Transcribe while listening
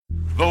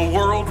The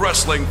World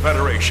Wrestling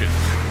Federation.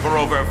 For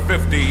over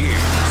 50 years,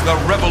 the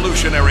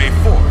revolutionary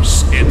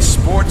force in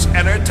sports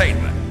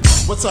entertainment.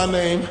 What's our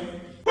name?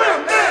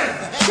 Well, men!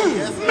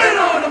 Men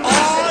on the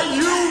mission! Are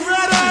you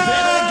ready?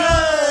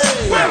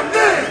 Well,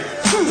 men!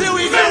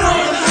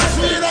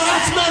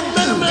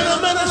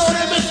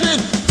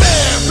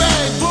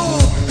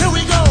 Here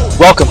we go!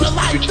 Welcome to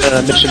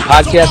the Mission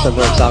Podcast on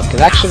North-South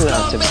Connection.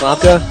 I'm Tim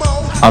Slomka.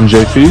 I'm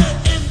JP.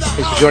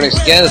 Thanks for joining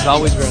us again. As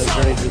always, we're on a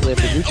journey to relive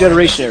the new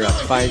generation era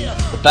to find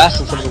the best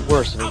and some of the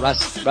worst of a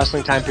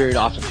wrestling time period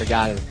often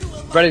forgotten.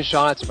 Brendan and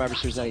Sean at Survivor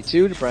Series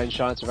 92 to Brian and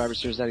Sean at Survivor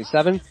Series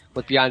 97.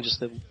 Look beyond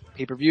just the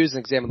pay-per-views and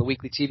examine the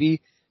weekly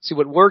TV, see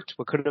what worked,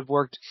 what couldn't have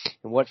worked,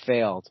 and what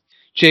failed.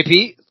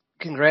 JP,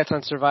 congrats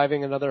on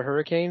surviving another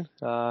hurricane.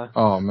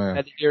 Oh, man.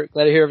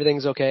 Glad to hear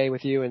everything's okay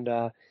with you, and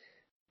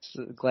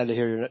glad to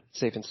hear you're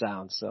safe and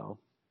sound. So,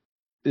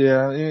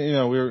 yeah, you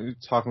know, we were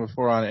talking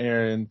before on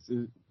air, and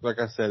like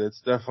I said,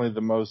 it's definitely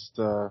the most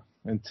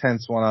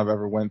intense one I've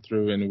ever went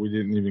through, and we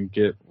didn't even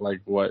get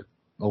like what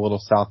a little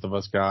south of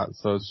us got.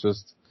 So it's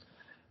just,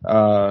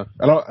 I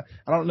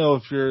don't know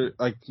if you're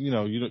like, you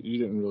know, you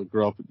didn't really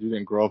grow up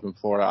in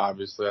Florida,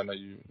 obviously. I know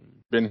you've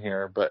been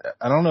here, but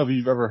I don't know if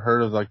you've ever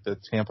heard of like the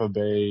Tampa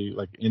Bay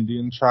like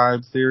Indian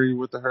tribe theory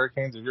with the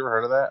hurricanes. Have you ever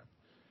heard of that?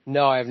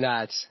 No, I have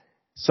not.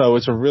 So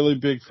it's a really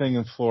big thing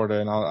in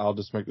Florida, and I'll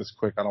just make this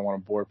quick. I don't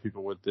want to bore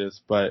people with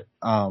this, but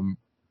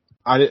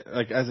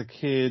like as a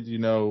kid, you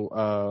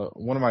know,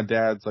 one of my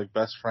dad's like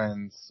best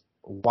friend's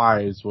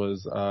wives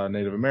was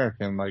Native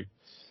American, like,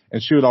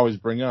 and she would always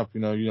bring up,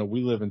 you know,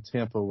 we live in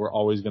Tampa, we're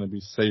always going to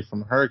be safe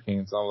from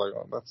hurricanes. I was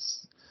like, oh,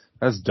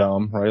 that's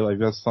dumb, right? Like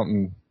that's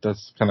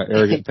kind of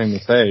arrogant thing to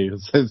say. It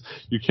says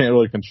you can't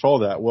really control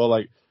that. Well,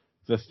 like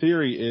the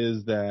theory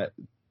is that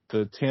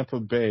the Tampa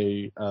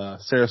Bay,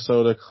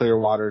 Sarasota,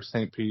 Clearwater,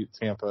 St. Pete,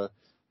 Tampa,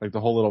 like the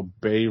whole little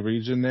bay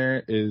region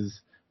there is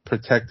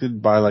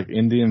protected by like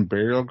Indian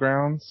burial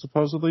grounds,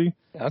 supposedly.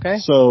 Okay.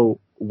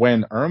 So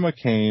when Irma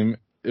came,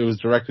 it was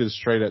directed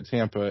straight at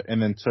Tampa and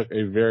then took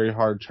a very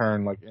hard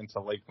turn like into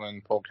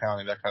Lakeland, Polk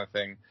County, that kind of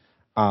thing.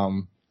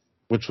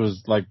 Which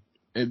was like,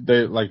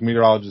 like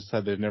meteorologists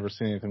said they've never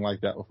seen anything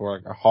like that before,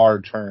 like a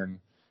hard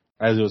turn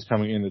as it was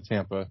coming into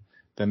Tampa.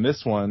 Then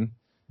this one,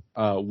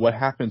 what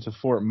happened to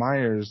Fort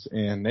Myers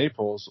and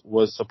Naples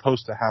was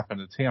supposed to happen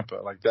to Tampa.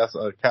 Like that's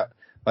a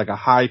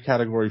high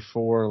category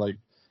 4. Like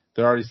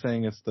they're already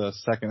saying it's the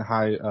second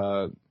high,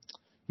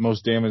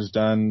 most damage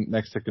done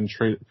next to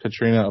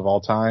Katrina of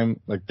all time.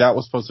 Like that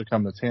was supposed to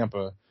come to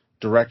Tampa,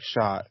 direct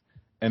shot,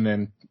 and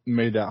then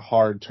made that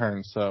hard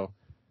turn. So,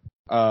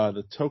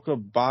 the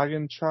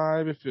Tocobagan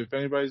tribe, if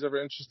anybody's ever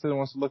interested and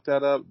wants to look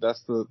that up,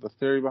 that's the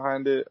theory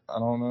behind it. I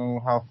don't know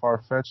how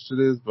far-fetched it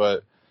is,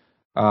 but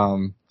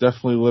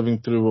definitely living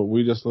through what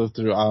we just lived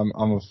through. I'm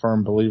a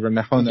firm believer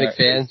now in that.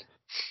 Big fan.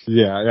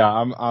 Yeah.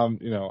 I'm,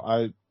 you know,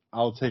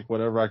 I'll take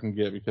whatever I can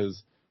get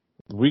because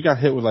we got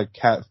hit with like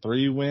Cat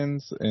 3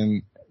 winds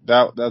and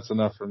that's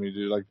enough for me,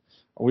 dude. Like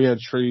we had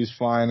trees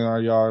flying in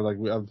our yard. Like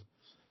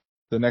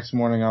the next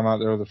morning I'm out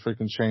there with a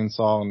freaking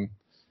chainsaw and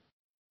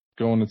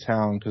going to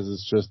town because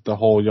it's just the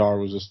whole yard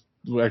was just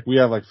like we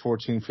have like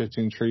 14,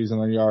 15 trees in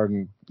our yard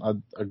and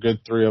a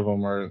good 3 of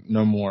them are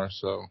no more.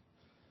 So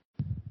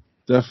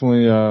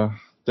definitely an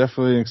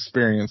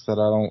experience that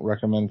I don't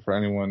recommend for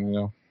anyone, you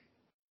know.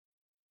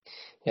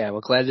 Yeah,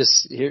 well, glad to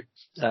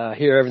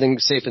hear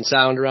everything's safe and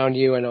sound around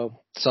you. I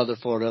know Southern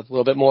Florida a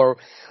little bit more,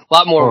 a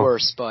lot more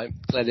worse, but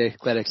glad to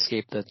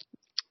escape the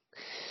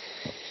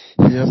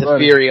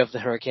fury of the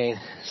hurricane.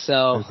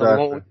 So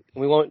exactly.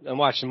 we won't. I'm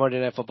watching Monday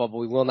Night Football, but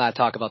we will not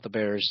talk about the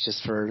Bears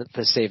just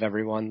to save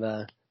everyone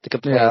the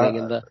complaining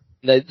and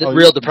the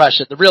real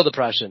depression. The real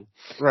depression.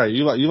 Right.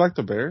 You like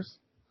the Bears?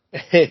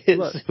 Who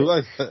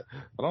likes that?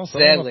 I don't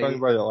know if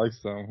anybody that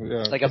likes them. Yeah.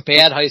 It's like a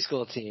bad high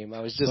school team.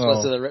 I was just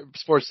listening to the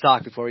sports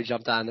talk before we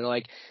jumped on. They're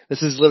like,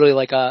 this is literally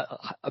like a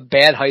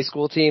bad high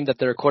school team that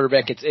their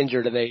quarterback gets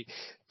injured and they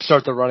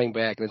start the running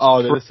back. And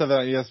they said that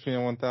on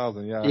ESPN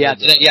 1000. Yeah.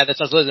 That's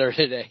what I was listening to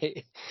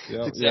today.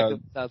 Yep, exactly what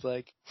it sounds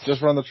like.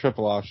 Just run the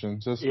triple option.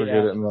 Just forget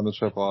it and run the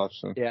triple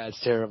option. Yeah, it's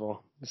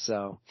terrible.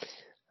 So,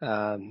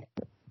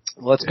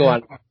 let's go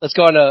on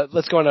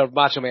to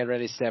Macho Man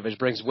Randy Savage.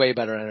 Brings way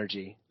better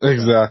energy.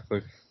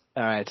 Exactly.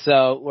 All right,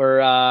 so we're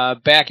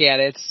back at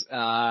it.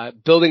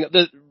 Building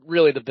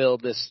the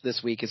build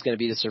this week is going to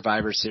be the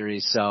Survivor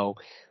Series. So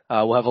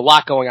we'll have a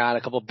lot going on,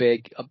 a couple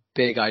big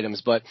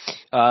items. But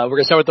we're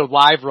going to start with the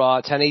live Raw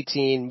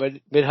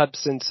 1018 Mid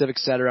Hudson Civic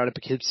Center out in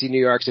Poughkeepsie, New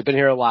York. So they've been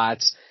here a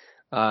lot.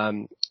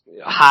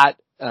 Hot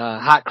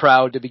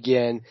crowd to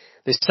begin.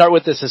 They start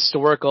with this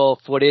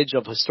historical footage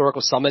of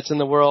historical summits in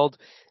the world.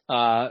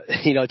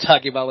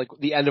 Talking about like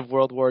the end of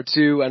World War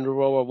II, end of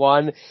World War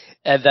I,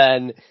 and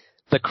then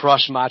the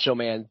Crush Macho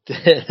Man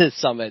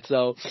summit.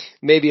 So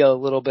maybe a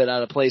little bit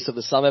out of place of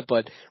the summit,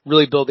 but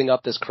really building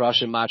up this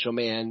Crush and Macho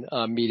Man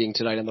meeting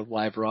tonight on the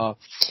live Raw.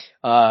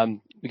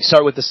 We can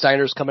start with the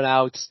Steiners coming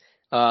out.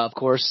 Of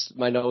course,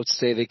 my notes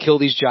say they kill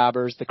these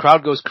jobbers. The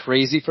crowd goes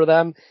crazy for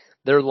them.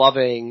 They're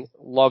loving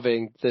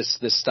this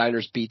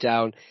Steiners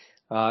beatdown.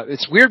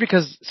 It's weird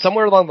because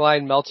somewhere along the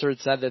line, Meltzer had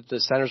said that the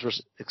centers were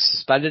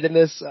suspended in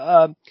this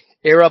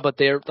era, but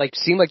they're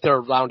seem like they're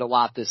around a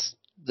lot this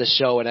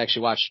show, and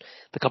actually watched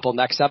the couple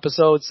next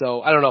episodes.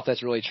 So I don't know if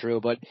that's really true,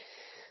 but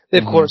they,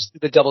 of course,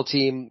 the double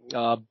team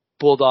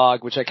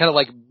Bulldog, which I kind of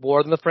like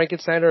more than the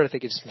Frankensteiner. I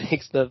think it just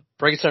makes the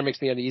Frankensteiner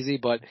makes me uneasy,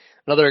 but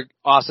another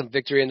awesome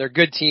victory, and they're a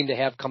good team to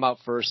have come out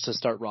first to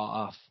start Raw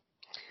off.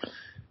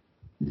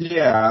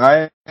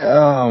 Yeah,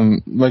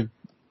 like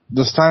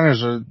the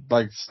Steiners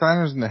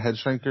and the Head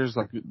Shrinkers,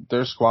 like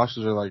their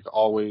squashes are like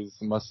always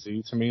must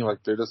see to me. Like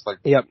they're just like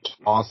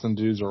tossing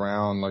dudes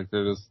around, like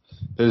they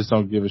just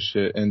don't give a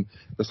shit. And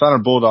the Steiner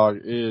Bulldog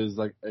is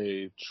like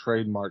a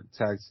trademark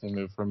tag team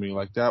move for me.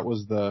 Like that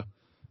was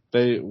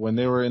when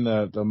they were in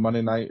the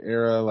Monday Night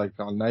era, like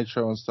on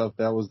Nitro and stuff,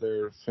 that was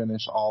their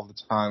finish all the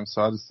time.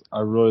 So I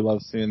really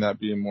love seeing that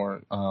being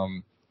more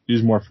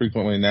used more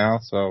frequently now.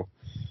 So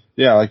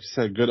yeah, like you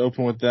said, good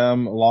open with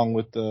them, along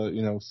with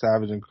the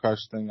Savage and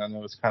Crush thing. I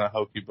know it's kind of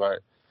hokey, but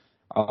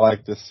I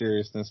like the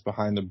seriousness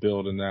behind the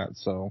build in that.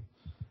 So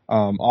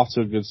off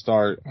to a good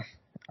start.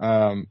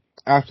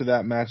 After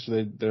that match,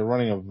 they're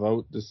running a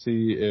vote to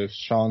see if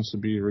Shawn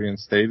should be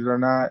reinstated or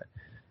not.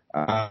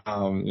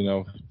 Kind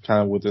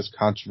of with this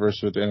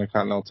controversy with the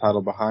Intercontinental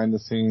title behind the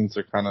scenes,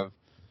 they're kind of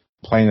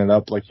playing it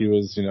up like he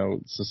was,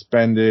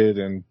 suspended,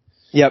 and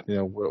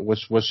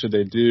what should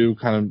they do?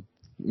 Kind of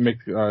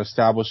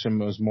establish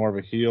him as more of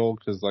a heel,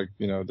 because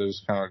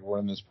there's kind of like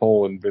running this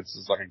poll, and Vince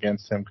is like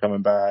against him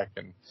coming back,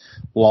 and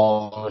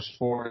Lawler is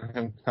for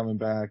him coming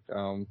back.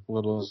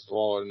 Little does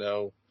Lawler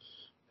know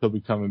he'll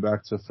be coming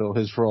back to fill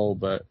his role,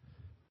 but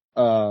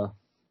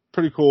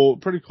pretty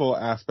cool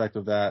aspect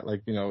of that.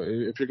 Like,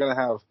 if you're gonna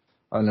have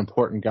an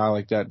important guy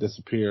like that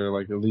disappear,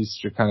 like at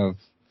least you're kind of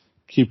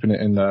keeping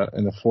it in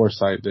the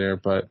foresight there.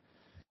 But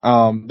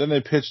then they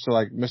pitched to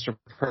like Mr.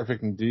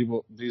 Perfect and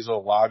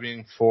Diesel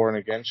lobbying for and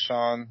against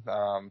Shawn.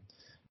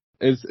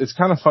 It's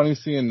kind of funny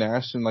seeing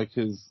Nash in like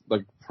his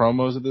like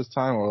promos at this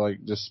time, or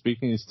like just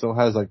speaking. He still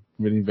has like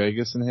Vinny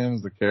Vegas in him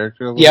as the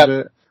character a little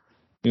bit.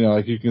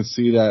 Like you can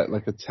see that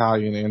like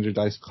Italian Andrew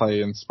Dice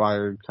Clay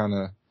inspired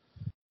kind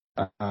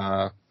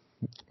of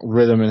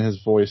rhythm in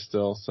his voice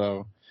still.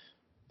 So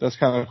that's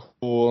kind of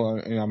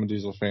cool. I'm a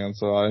Diesel fan,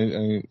 so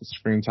any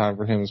screen time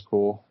for him is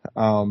cool.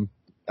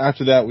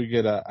 After that, we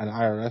get an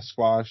IRS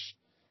squash,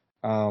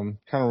 kind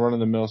of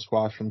run-of-the-mill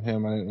squash from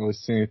him. I didn't really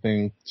see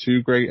anything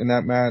too great in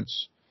that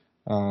match.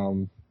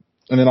 And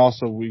then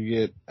also we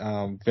get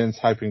Vince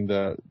hyping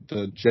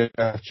the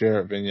Jeff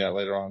Jarrett vignette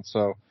later on.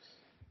 So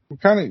we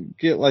kind of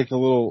get like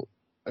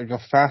a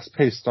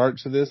fast-paced start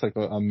to this, like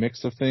a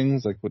mix of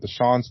things, like with the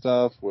Shawn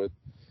stuff, with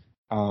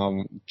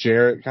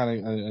Jarrett, kind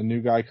of a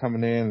new guy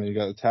coming in, and you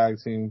got the tag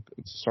team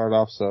to start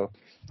off. So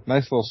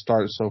nice little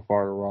start so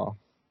far to Raw.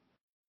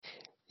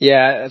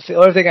 Yeah, the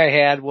other thing I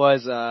had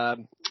was a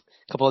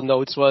couple of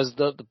notes was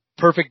the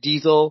Perfect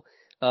Diesel.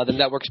 The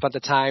network spent the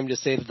time to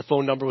say that the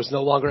phone number was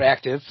no longer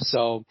active,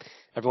 so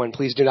everyone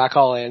please do not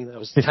call in. I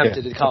was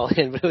tempted to call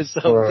in, but it was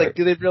like,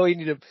 do they really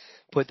need to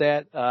put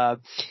that?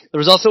 There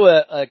was also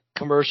a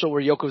commercial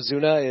where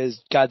Yokozuna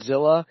is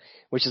Godzilla,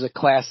 which is a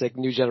classic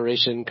New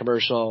Generation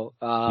commercial.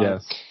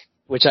 Yes.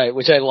 Which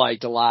I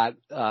liked a lot.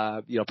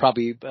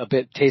 Probably a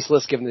bit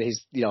tasteless given that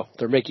he's,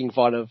 they're making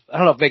fun of, I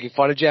don't know if making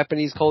fun of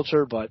Japanese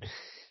culture, but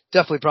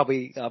definitely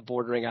probably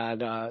bordering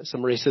on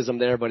some racism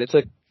there, but it's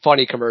a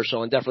funny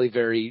commercial and definitely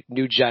very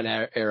new gen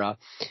era.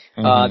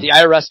 The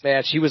IRS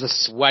match, he was a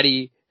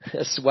sweaty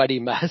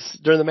mess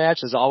during the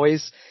match, as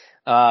always.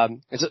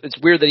 It's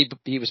weird that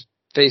he was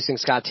facing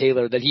Scott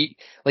Taylor, that he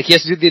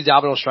has to do the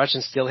abdominal stretch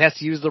and still has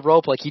to use the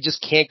rope. Like he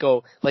just can't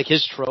go, like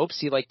his tropes,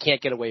 he like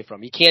can't get away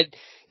from. He's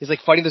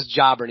like fighting this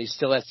jobber and he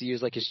still has to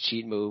use like his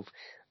cheat move.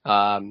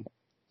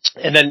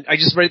 And then I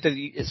just read that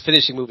his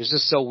finishing move is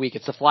just so weak.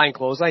 It's the flying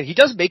clothesline. He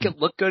does make it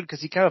look good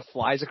because he kind of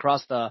flies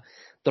across the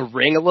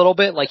ring a little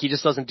bit. Like he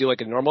just doesn't do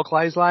like a normal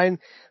clothesline,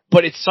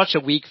 but it's such a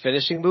weak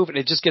finishing move, and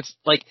it just gets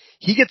like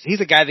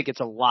he's a guy that gets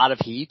a lot of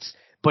heat,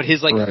 but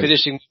his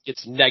finishing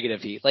gets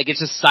negative heat. Like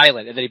it's just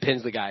silent, and then he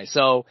pins the guy.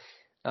 So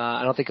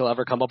I don't think he'll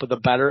ever come up with a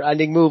better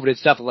ending move, but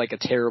it's definitely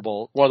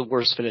like one of the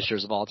worst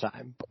finishers of all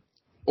time.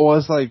 Well,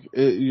 it's like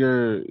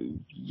you're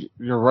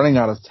running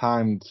out of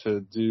time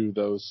to do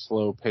those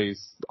slow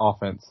paced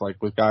offense, like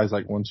with guys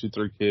like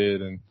 1-2-3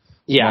 Kid and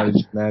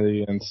Marty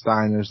Jannetty and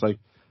Steiner's.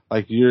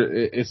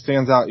 It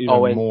stands out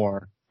even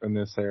more in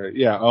this area.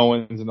 Yeah,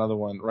 Owen's another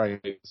one, right?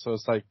 So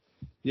it's like,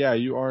 yeah,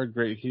 you are a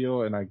great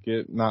heel, and I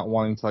get not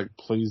wanting to like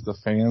please the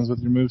fans with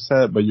your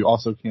moveset, but you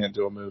also can't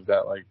do a move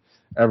that like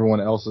everyone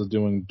else is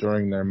doing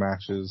during their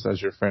matches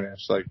as your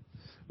finish. Like,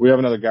 we have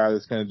another guy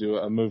that's going to do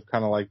a move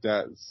kind of like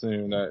that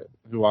soon,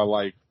 who I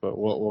like, but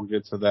we'll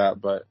get to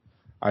that. But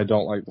I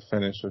don't like the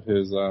finish of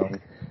his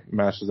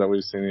matches that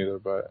we've seen either.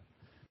 But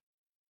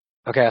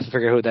okay, I have to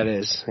figure out who that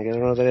is. I don't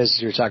know who that is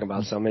you're talking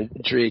about, so I'm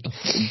intrigued.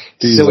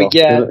 Diesel. So we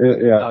get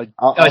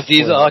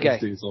Diesel. Okay,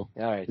 Diesel.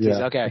 All right, yeah.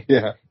 Diesel. Okay,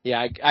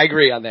 yeah. I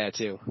agree on that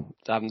too.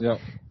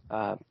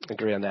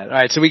 Agree on that. All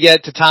right, so we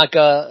get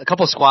Tatanka, a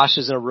couple of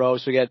squashes in a row.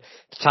 So we get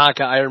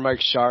Tatanka, Iron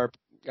Mike Sharp,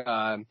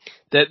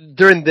 that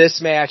during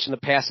this match and the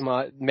past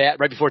month,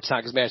 right before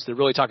Tatanka's match, they're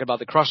really talking about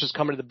the Crushers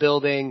coming to the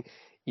building.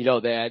 You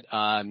know, that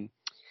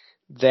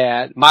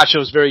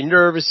Macho's very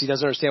nervous. He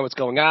doesn't understand what's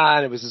going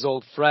on. It was his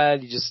old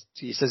friend. He says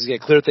he's going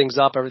to clear things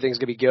up. Everything's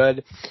going to be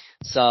good.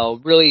 So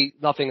really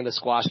nothing in the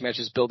squash match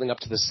is building up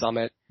to the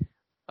summit.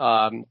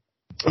 And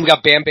we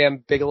got Bam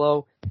Bam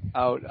Bigelow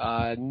out,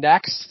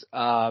 next.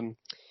 He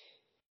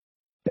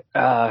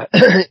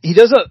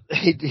does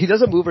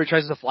a move where he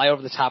tries to fly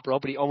over the top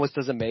rope, but he almost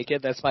doesn't make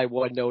it. That's my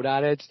one note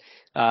on it.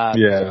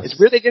 Yeah. It's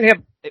weird they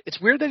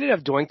didn't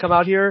have Doink come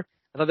out here.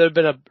 I thought there would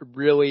have been a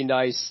really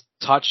nice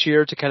touch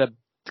here to we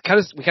kind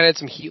of had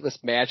some heatless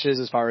matches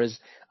as far as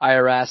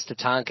IRS,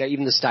 Tatanka,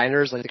 even the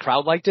Steiners, like the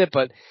crowd liked it,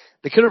 but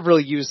they could have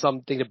really used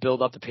something to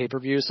build up the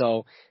pay-per-view,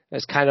 so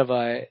it's kind of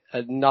a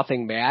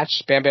nothing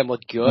match. Bam Bam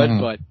looked good,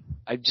 but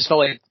I just felt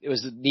like it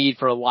was a need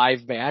for a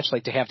live match,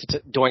 like to have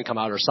Doink come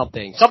out or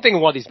something. Something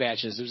in one of these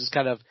matches. It was just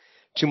kind of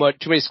too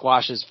many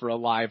squashes for a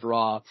live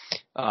Raw,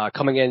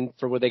 coming in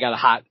for where they got a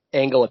hot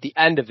angle at the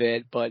end of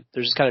it, but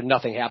there's just kind of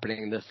nothing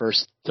happening in the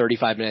first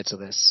 35 minutes of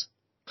this.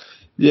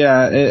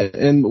 Yeah,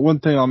 and one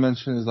thing I'll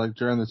mention is like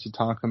during the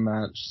Tatanka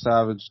match,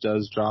 Savage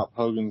does drop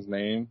Hogan's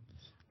name,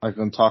 like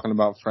when talking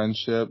about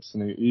friendships,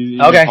 and he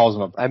even calls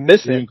him he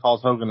even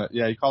calls Hogan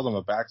he calls him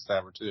a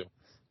backstabber too.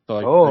 So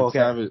like,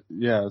 Savage,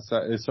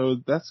 so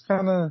that's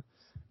kind of,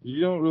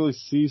 you don't really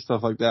see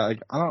stuff like that.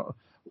 Like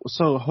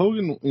so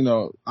Hogan, you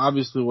know,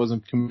 obviously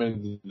wasn't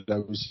committed to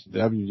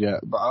WCW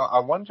yet, but I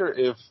wonder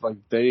if like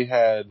they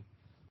had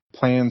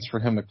plans for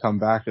him to come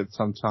back at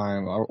some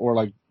time, or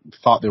like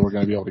thought they were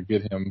going to be able to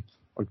get him.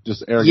 Like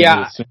just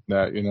arrogantly assume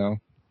that, you know.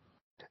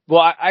 Well,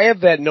 I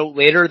have that note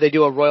later. They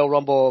do a Royal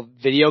Rumble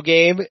video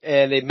game,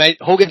 and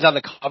Hogan's on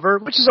the cover,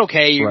 which is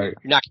okay. You're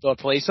not going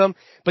to place him,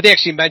 but they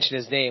actually mention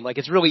his name. Like,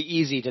 it's really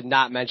easy to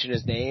not mention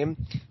his name.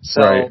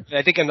 So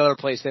I think another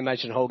place they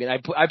mentioned Hogan. I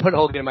put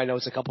Hogan in my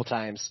notes a couple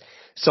times.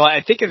 So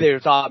I think if they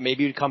thought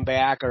maybe he'd come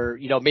back, or,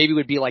 you know, maybe it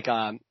would be like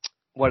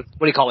what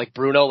do you call it, like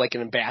Bruno, like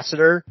an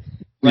ambassador.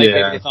 Right,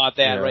 maybe they thought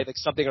that, right? Like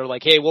something, or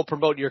like, hey, we'll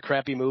promote your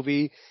crappy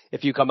movie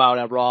if you come out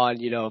at Raw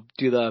and, you know,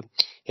 do the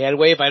hand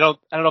wave. I don't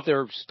know if they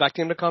were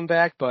expecting him to come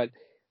back, but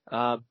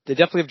they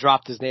definitely have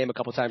dropped his name a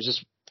couple times.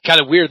 Just kind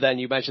of weird. Then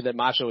you mentioned that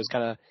Macho was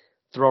kind of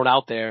thrown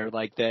out there,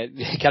 like that,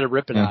 kind of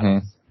ripping on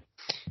him.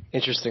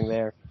 Interesting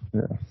there.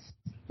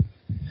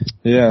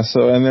 Yeah.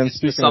 So, and then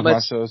speaking of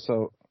Macho,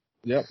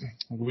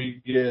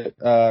 we get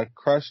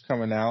Crush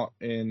coming out,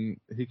 and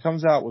he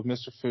comes out with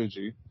Mr.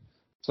 Fuji.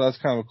 So that's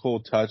kind of a cool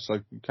touch,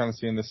 like kind of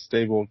seeing this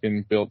stable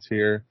getting built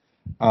here.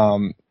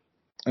 And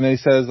then he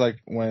says, like,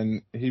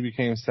 when he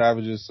became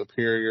Savage's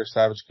superior,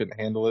 Savage couldn't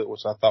handle it,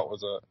 which I thought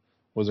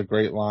was a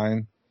great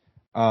line.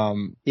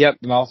 And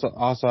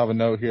also have a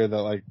note here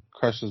that like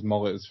Crush's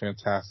mullet is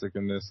fantastic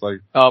in this. Like,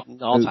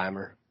 all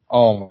timer.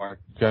 Oh my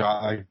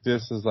god, like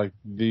this is like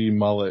the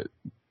mullet.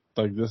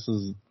 Like this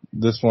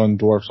one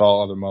dwarfs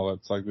all other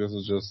mullets. Like this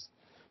is just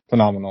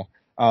phenomenal.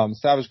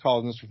 Savage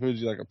calls Mr.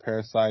 Fuji like a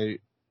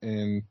parasite,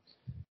 and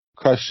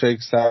Crush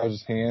shakes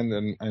Savage's hand,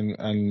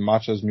 and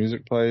Macho's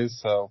music plays.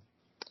 So,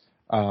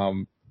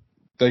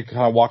 they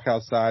kind of walk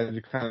outside.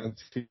 You're kind of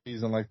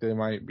teasing like they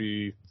might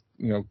be,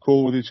 you know,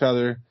 cool with each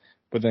other.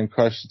 But then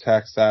Crush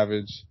attacks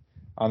Savage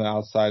on the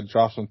outside,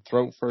 drops him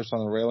throat first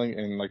on the railing,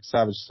 and like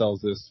Savage sells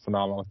this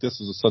phenomenal. Like,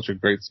 this is such a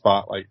great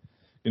spot. Like,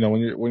 you know,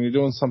 when you're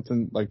doing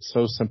something like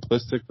so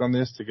simplistic on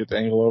this to get the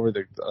angle over,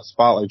 a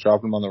spot like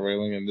dropping him on the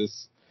railing in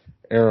this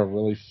era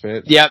really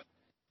fits. Yep.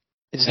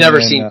 It's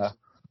never seen.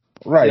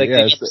 Right,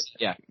 like,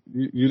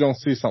 You don't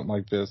see something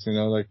like this, you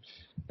know, like,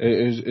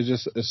 it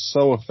just is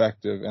so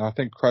effective, and I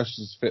think Crush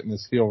is fitting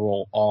this heel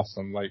role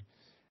awesome. Like,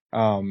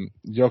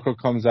 Yoko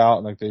comes out,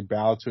 and like, they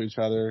bow to each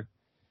other,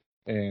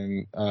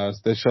 and,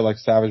 they show like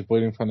Savage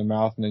bleeding from the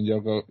mouth, and then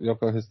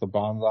Yoko hits the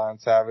bonsai on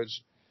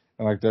Savage,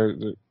 and like, they're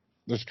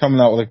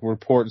coming out with like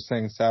reports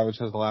saying Savage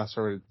has a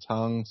lacerated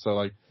tongue, so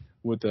like,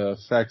 with the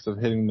effects of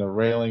hitting the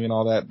railing and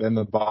all that, then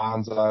the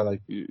bonsai,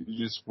 like, you're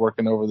just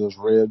working over those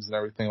ribs and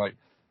everything, like,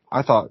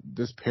 I thought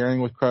this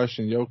pairing with Crush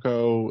and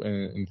Yoko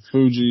and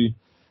Fuji,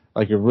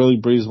 like it really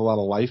breathes a lot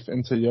of life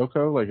into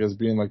Yoko, like as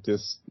being like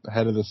this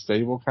head of the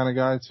stable kind of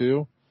guy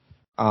too.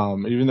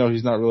 Even though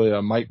he's not really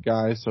a mic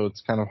guy, so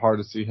it's kind of hard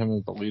to see him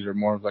as the leader,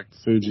 more of like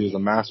Fuji as a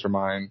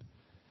mastermind.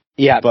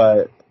 Yeah.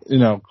 But, you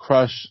know,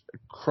 Crush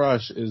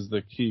is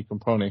the key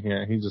component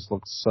here, and he just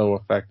looks so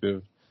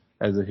effective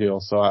as a heel.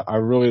 So I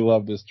really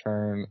love this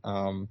turn.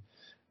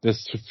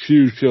 This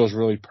feud feels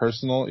really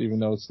personal, even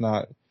though it's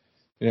not,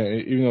 you know,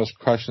 even though it's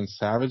Crush and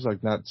Savage,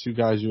 like not two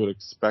guys you would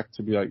expect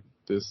to be like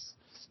this,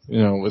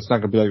 you know, it's not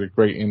going to be like a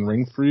great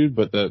in-ring feud,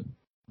 but the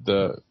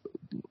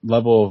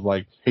level of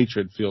like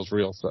hatred feels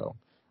real. So,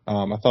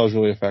 I thought it was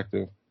really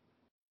effective.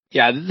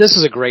 Yeah, this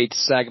is a great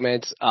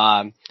segment.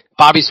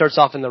 Bobby starts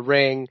off in the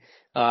ring.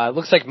 It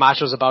looks like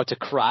Macho's about to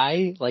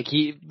cry. Like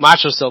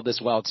Macho sold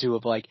this well too,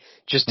 of like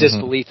just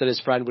disbelief that his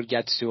friend would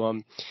get to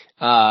him.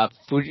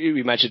 Fuji,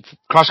 we mentioned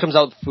Crush comes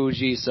out with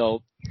Fuji,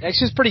 so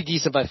actually it's pretty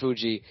decent by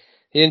Fuji.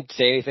 He didn't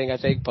say anything, I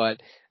think,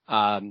 but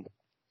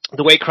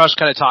the way Crush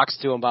kind of talks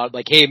to him about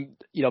like, hey,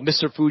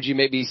 Mr. Fuji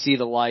made me see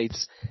the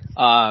lights.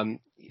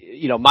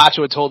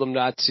 Macho had told him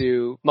not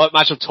to.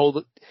 Macho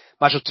told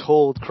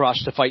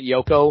Crush to fight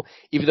Yoko,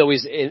 even though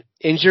he's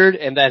injured.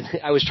 And then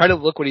I was trying to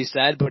look what he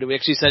said, but it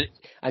actually said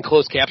on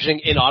closed captioning,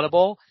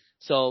 inaudible.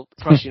 So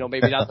Crush,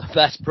 maybe not the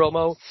best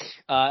promo.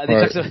 And he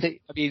talks about,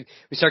 we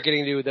start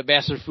getting into the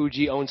Master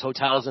Fuji owns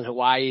hotels in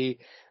Hawaii.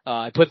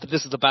 I put that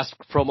this is the best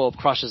promo of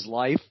Crush's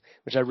life,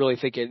 which I really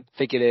think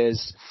it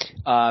is.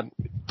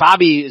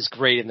 Bobby is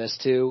great in this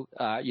too.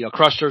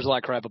 Crush deserves a lot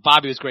of credit, but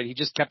Bobby was great. He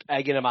just kept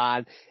egging him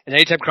on. And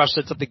anytime Crush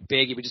said something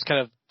big, he would just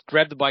kind of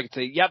grab the mic and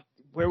say, yep,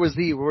 where was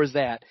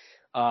that?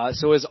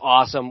 So it was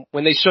awesome.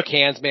 When they shook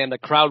hands, man, the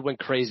crowd went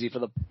crazy for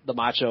the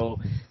Macho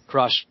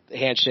Crush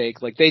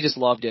handshake. Like, they just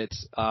loved it.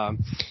 And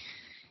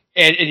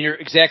you're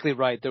exactly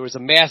right. There was a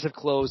massive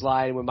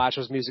clothesline when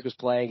Macho's music was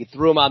playing. He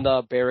threw him on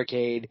the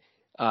barricade.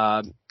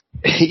 My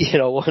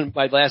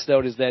last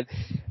note is that,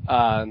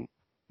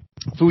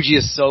 Fuji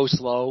is so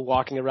slow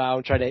walking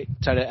around trying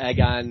to egg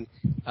on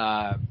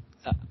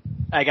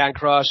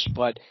Crush,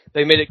 but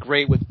they made it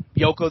great with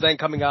Yoko then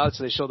coming out,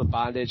 so they show the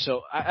bondage.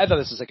 So I thought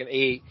this was like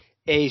an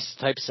ace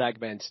type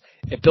segment.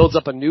 It builds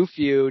up a new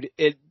feud.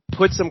 It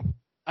puts him.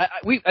 I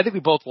think we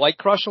both like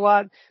Crush a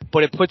lot,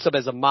 but it puts him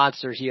as a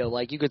monster heel.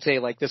 Like, you could say,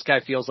 like, this guy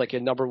feels like a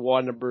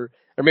or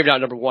maybe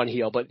not number one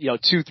heel, but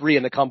 2, 3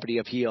 in the company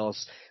of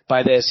heels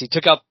by this. He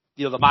took out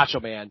the Macho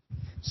Man.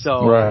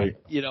 So, right.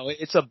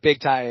 It's a big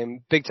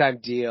time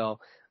deal.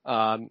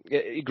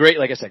 Great,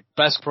 like I said,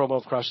 best promo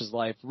of Crush's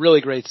life.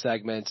 Really great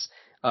segments.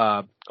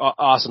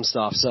 Awesome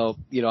stuff. So,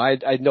 I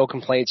had no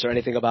complaints or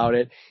anything about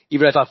it.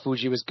 Even I thought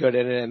Fuji was good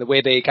in it, and the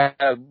way they kind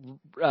of,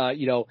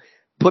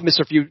 put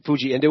Mr.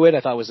 Fuji into it, I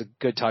thought was a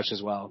good touch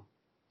as well.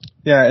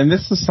 Yeah, and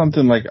this is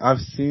something, like, I've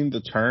seen the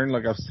turn,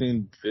 like, I've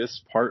seen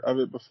this part of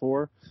it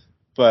before,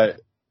 but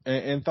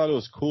and thought it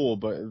was cool,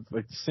 but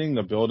like seeing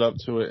the build up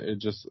to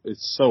it,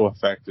 it's so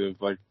effective.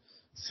 Like,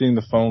 seeing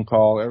the phone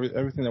call,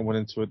 everything that went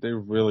into it, they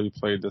really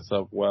played this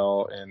up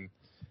well. And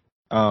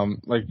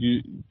like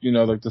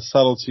like the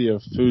subtlety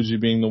of Fuji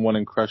being the one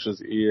in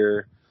Crush's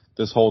ear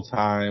this whole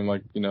time,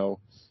 like,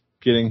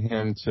 getting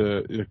him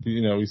to,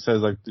 he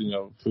says, like,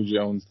 Fuji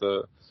owns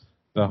the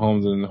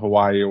homes in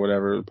Hawaii or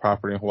whatever, the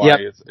property in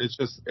Hawaii. Yep.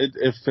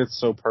 It fits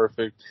so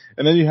perfect.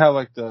 And then you have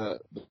like the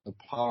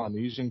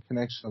Polynesian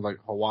connection of like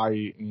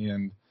Hawaii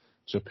and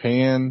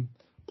Japan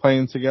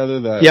playing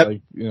together that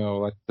like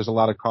there's a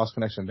lot of cross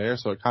connection there.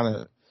 So it kind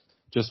of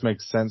just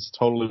makes sense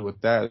totally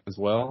with that as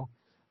well.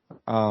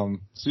 So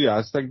yeah,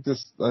 I think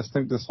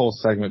this whole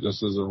segment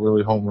just is a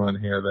really home run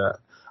here that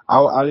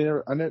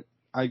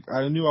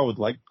I knew I would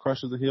like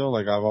Crush as a heel.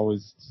 Like, I've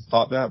always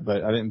thought that,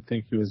 but I didn't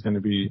think he was going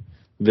to be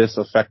this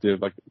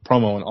effective, like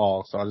promo and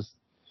all. So I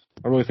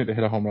really think they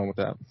hit a home run with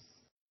that.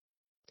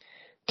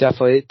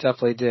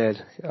 Definitely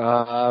did.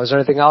 Was there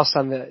anything else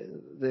on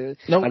nope.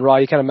 on Raw?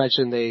 You kind of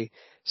mentioned they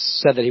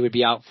said that he would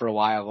be out for a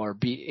while, or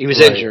he was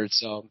injured,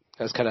 so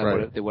that's kind of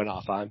what they went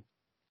off on.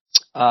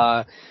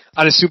 On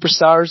a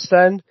Superstars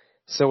then.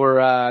 So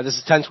this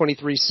is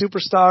 1023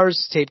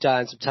 Superstars, taped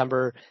on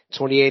September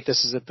 28th.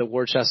 This is at the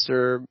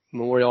Worcester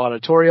Memorial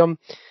Auditorium.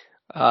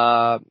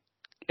 I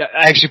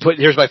actually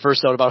here's my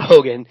first note about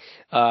Hogan,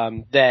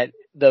 that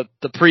the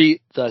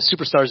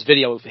Superstars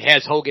video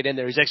has Hogan in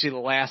there. He's actually the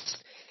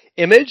last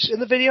image in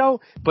the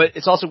video, but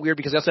it's also weird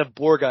because they also have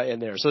Borga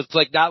in there. So it's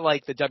like not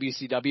like the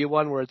WCW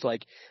one where it's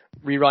like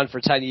rerun for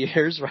 10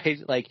 years, right?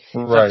 Like, it's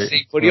not the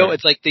same video. Right.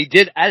 It's like they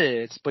did edit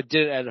it, but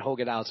didn't edit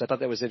Hogan out. So I thought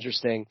that was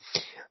interesting.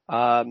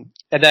 And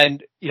then,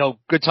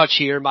 good touch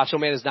here. Macho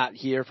Man is not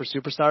here for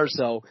Superstars.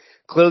 So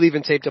clearly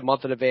even taped a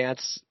month in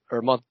advance or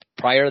a month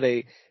prior,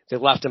 they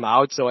left him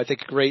out. So I think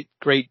great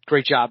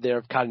job there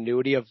of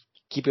continuity of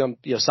keeping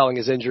him, selling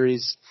his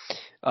injuries.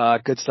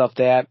 Good stuff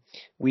that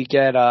we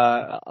get.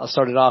 I'll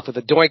start it off with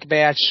a Doink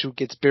match. Who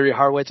gets Barry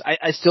Horowitz?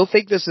 I still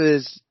think this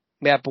is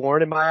Matt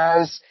Bourne in my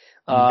eyes.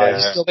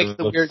 He still makes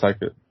the weird.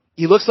 Like it.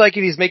 He looks like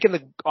it. He's making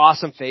the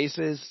awesome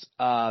faces.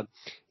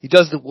 He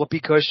does the whoopee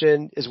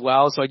cushion as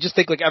well. So I just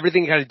think like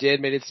everything he kind of did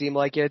made it seem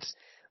like it.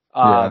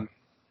 So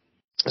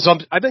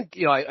I've been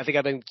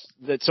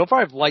so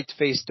far I've liked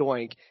face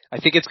Doink. I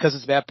think it's because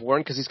it's Matt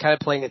Bourne because he's kind of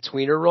playing a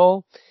tweener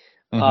role.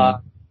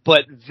 Mm-hmm.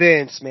 But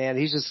Vince, man,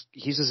 he's just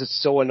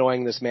so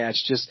annoying this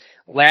match, just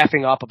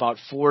laughing up about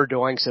 4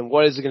 Doinks and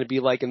what is it going to be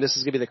like, and this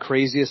is going to be the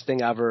craziest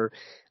thing ever.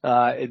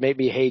 It made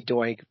me hate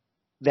Doink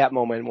that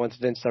moment once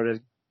Vince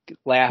started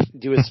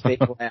do his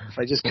fake laugh.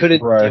 I just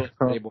couldn't do it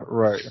anymore.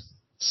 Right.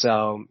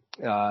 So,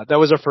 that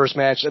was our first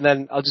match, and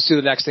then I'll just do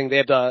the next thing. They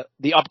have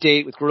the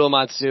update with Gorilla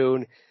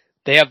Monsoon.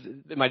 They have,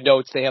 in my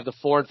notes, they have the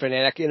Foreign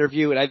Fanatic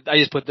interview, and I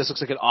just put, this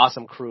looks like an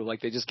awesome crew.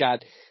 Like, they just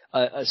got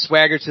a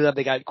swagger to them.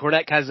 They got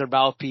Cornette as their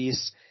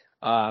mouthpiece.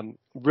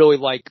 Really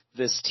like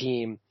this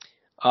team.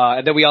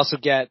 And then we also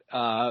get,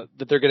 that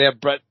they're going to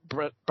have Bret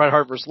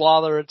Hart versus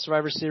Lawler at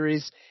Survivor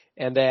Series,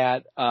 and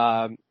that,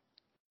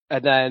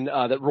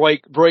 that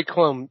Roy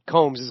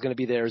Combs is going to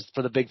be there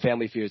for the big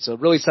family feud. So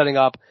really setting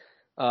up,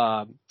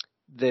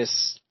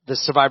 this the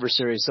Survivor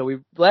Series. So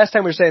last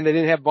time we were saying they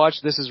didn't have much.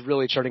 This is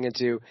really turning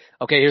into,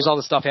 okay, here's all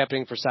the stuff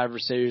happening for Survivor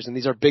Series, and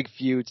these are big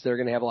feuds. They're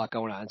going to have a lot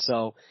going on.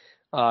 So,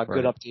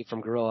 good update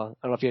from Gorilla. I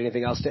don't know if you had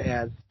anything else to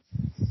add.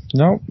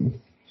 Nope.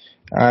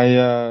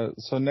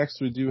 So next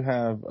we do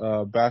have,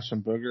 Bash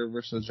and Booger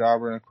versus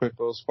Jobber in a quick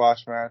little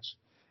squash match.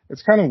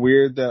 It's kind of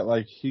weird that,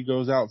 like, he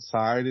goes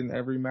outside in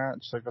every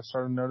match. Like, I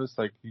started to notice,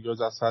 like, he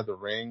goes outside the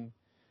ring.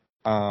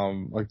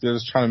 Like, they're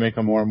just trying to make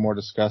him more and more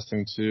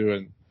disgusting, too.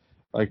 And,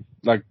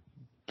 like,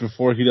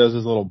 before he does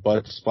his little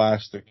butt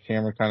splash, the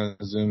camera kind of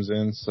zooms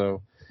in.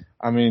 So,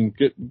 I mean,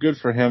 good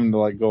for him to,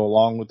 like, go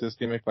along with this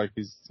gimmick. Like,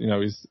 he's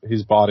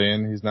bought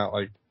in. He's not,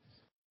 like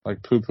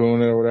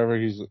poo-pooing it or whatever.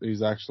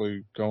 He's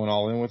actually going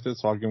all in with it.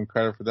 So I'll give him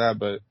credit for that.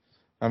 But,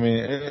 I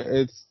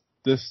mean,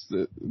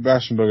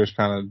 Bash and Booger's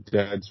kind of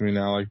dead to me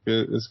now. Like,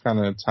 it's kind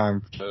of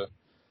time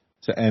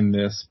to end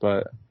this.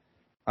 But,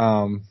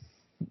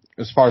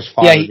 as far as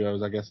fodder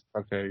goes, I guess,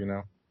 okay,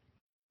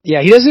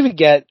 Yeah, he doesn't even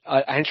get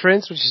an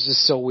entrance, which is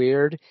just so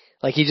weird.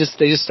 Like, they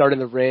just start in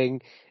the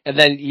ring, and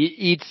then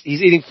he's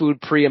eating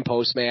food pre and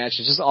post match.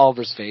 It's just all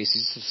over his face.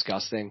 He's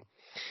disgusting.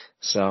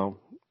 So,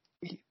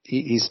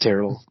 he's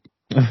terrible.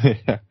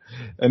 Yeah.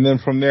 And then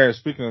from there,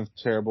 speaking of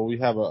terrible, we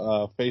have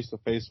a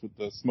face-to-face with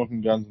the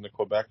Smoking Guns and the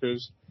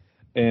Quebecers.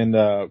 And,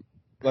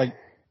 like,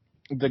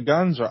 the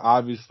Guns are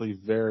obviously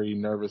very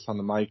nervous on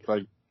the mic.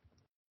 Like,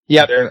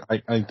 yeah,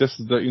 this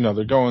is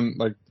they're going,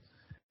 like,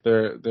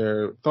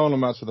 they're throwing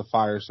them out to the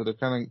fire, so they're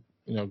kind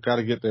of, got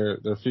to get their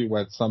feet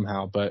wet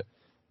somehow. But,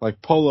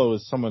 like, Polo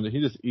is someone that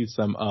he just eats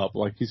them up.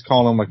 Like, he's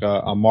calling them like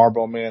a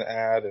Marlboro Man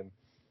ad, and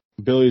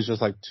Billy's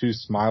just, like, too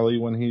smiley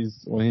when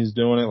he's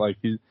doing it. Like,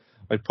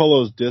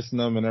 Polo's dissing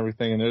them and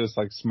everything, and they're just,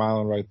 like,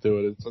 smiling right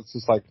through it. It's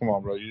just like, come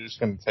on, bro, you're just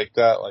gonna take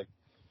that? Like,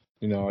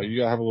 you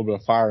gotta have a little bit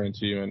of fire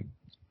into you. And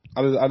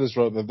I just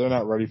wrote that they're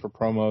not ready for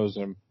promos,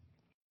 and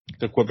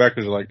the Quebecers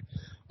are, like,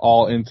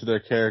 all into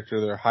their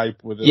character. They're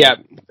hype with it. Yeah.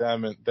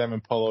 Them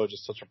and Polo are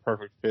just such a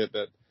perfect fit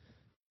that,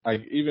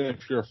 like, even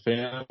if you're a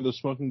fan of the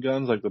Smoking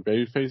Guns, like the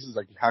baby faces,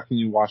 like, how can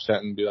you watch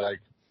that and be like,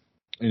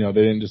 they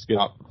didn't just get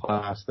out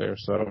class there.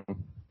 So,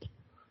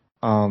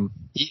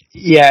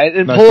 yeah,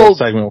 and nice Polo,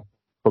 segment.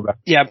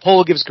 Yeah,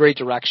 Polo gives great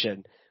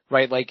direction,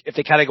 right? Like, if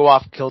they kind of go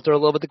off kilter a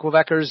little bit, the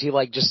Quebecers, he,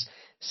 like, just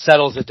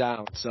settles it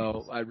down.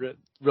 So I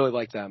really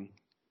like them.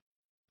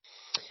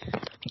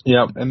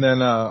 Yeah, and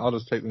then I'll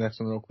just take the next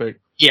one real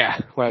quick. Yeah,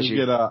 you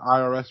get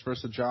IRS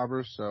versus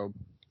Jobber. So,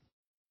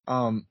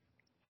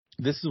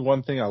 this is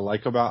one thing I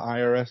like about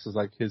IRS is,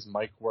 like, his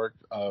mic work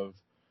of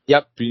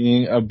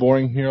being a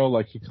boring hero.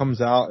 Like, he comes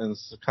out and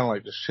it's kind of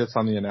like just shits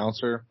on the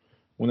announcer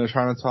when they're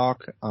trying to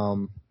talk.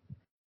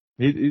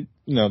 The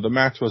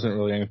match wasn't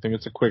really anything.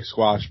 It's a quick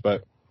squash,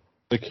 but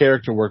the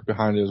character work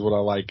behind it is what I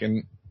like.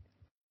 And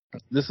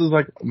this is,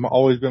 like,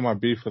 always been my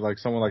beef with, like,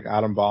 someone like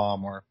Adam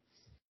Bomb or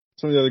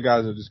some of the other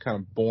guys are just kind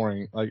of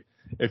boring. Like,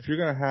 if you're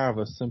going to have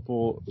a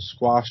simple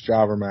squash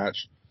Jobber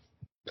match,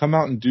 come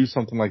out and do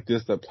something like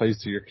this that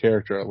plays to your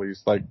character at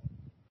least. Like,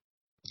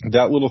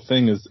 that little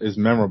thing is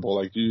memorable.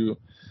 Like, you're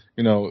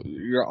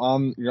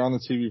on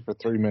the TV for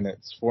 3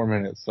 minutes, 4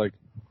 minutes. Like,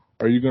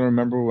 are you going to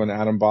remember when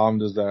Adam Bomb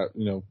does that,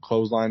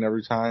 clothesline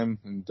every time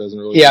and doesn't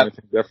really do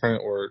anything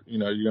different? Or, you're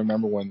going to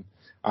remember when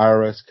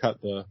IRS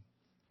cut the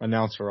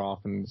announcer off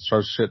and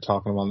starts shit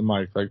talking him on the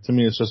mic. Like, to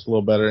me, it's just a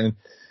little better.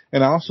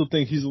 And I also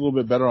think he's a little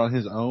bit better on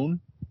his own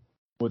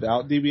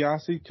without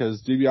DiBiase,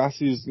 because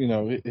DiBiase's,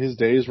 his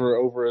days were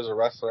over as a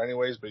wrestler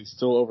anyways, but he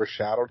still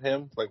overshadowed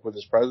him, like, with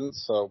his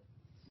presence. So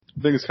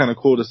I think it's kind of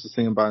cool just to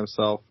see him by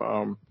himself.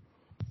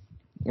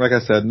 Like I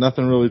said,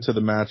 nothing really to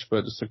the match,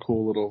 but just a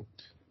cool little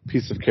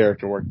piece of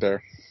character work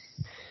there.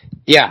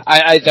 Yeah,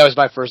 I that was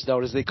my first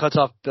note, is he cuts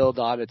off Bill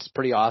Dodd. It's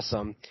pretty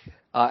awesome.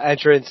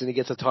 Entrance, and he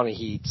gets a ton of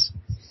heats.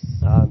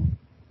 Then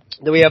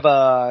we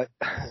have,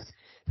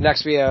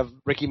 next we have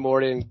Ricky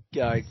Morton,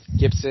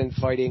 Gibson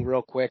fighting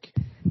real quick.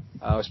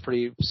 It was a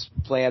pretty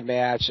bland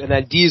match. And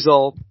then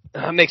Diesel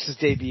makes his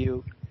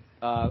debut.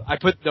 I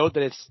put note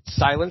that it's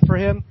silent for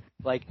him.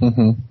 Like,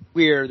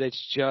 weird,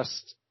 it's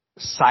just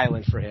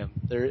silent for him.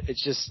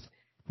 It's just,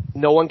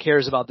 no one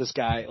cares about this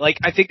guy. Like,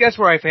 I think that's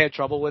where I've had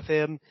trouble with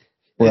him.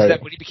 Is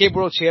that when he became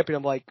world champion,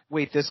 I'm like,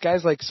 wait, this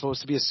guy's, like,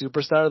 supposed to be a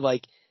superstar?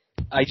 Like,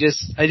 I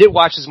didn't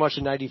watch as much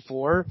in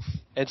 '94,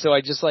 and so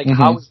I just, like,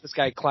 how does this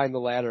guy climb the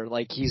ladder?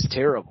 Like, he's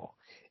terrible.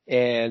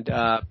 And,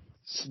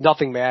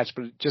 nothing match,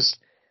 but just,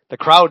 the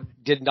crowd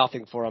did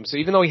nothing for him. So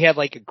even though he had,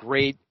 like, a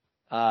great,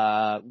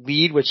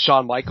 lead with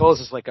Shawn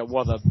Michaels, is like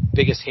one of the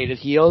biggest hated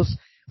heels,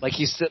 like,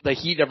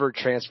 he never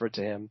transferred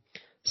to him.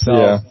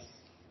 So,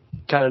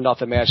 kind of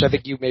nothing match. I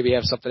think you maybe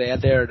have something to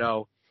add there, or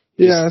no?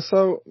 Yeah,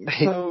 so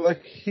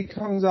like, he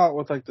comes out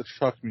with, like, the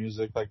truck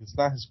music. Like, it's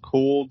not his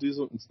cool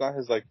Diesel. It's not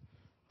his, like,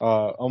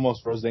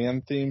 almost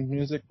Roseanne themed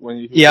music when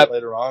you hear it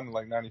later on in,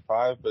 like,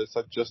 95, but it's,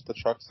 like, just the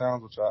truck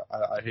sounds, which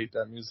I hate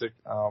that music.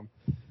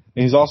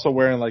 And he's also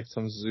wearing, like,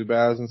 some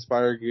Zubaz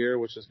inspired gear,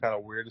 which is kind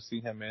of weird to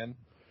see him in.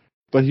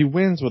 But he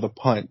wins with a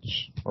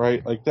punch,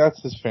 right? Like,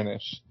 that's his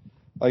finish.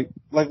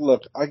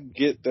 look, I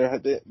get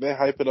they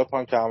hype it up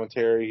on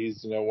commentary.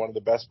 He's, one of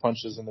the best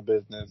punchers in the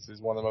business. He's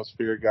one of the most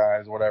feared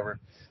guys, whatever.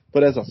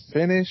 But as a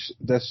finish,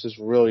 that's just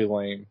really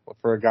lame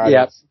for a guy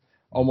that's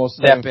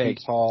almost 7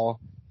 feet tall.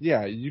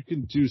 Yeah, you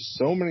can do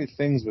so many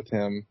things with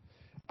him.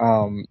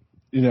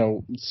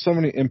 So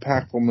many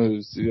impactful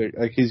moves.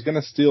 Like, he's going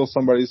to steal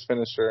somebody's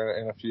finisher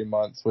in a few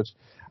months, which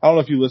I don't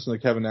know if you listen to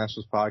Kevin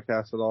Nash's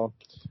podcast at all,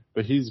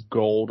 but he's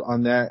gold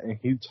on that. And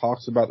he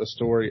talks about the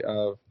story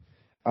of,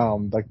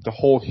 the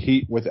whole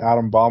heat with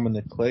Adam Bomb and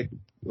the Click.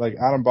 Like,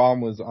 Adam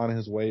Bomb was on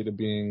his way to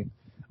being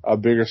a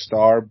bigger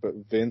star, but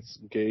Vince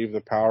gave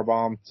the power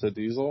bomb to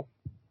Diesel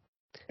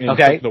and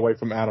took it away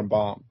from Adam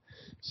Bomb.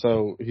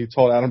 So he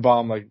told Adam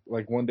Bomb,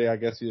 like one day, I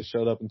guess he just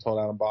showed up and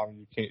told Adam Bomb,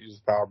 you can't use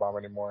the power bomb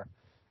anymore.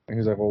 And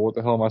he's like, well, what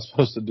the hell am I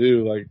supposed to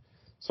do?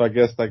 So I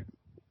guess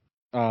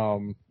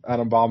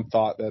Adam Bomb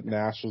thought that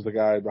Nash was the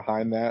guy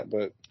behind that,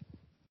 but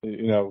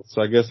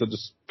so I guess it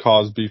just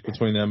caused beef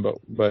between them,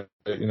 but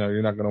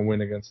you're not going to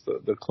win against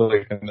the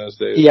Click in those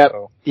days. Yep.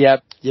 So.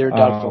 Yep. You're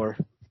done for.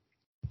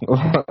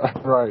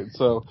 Right.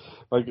 So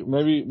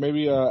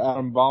maybe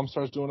Adam Bomb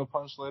starts doing a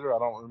punch later. I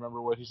don't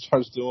remember what he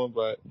starts doing,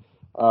 but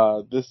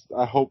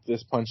I hope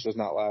this punch does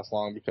not last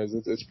long because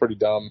it's pretty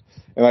dumb.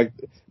 And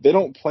they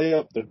don't play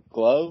up the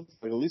glove.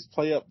 At least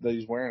play up that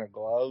he's wearing a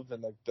glove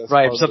and that's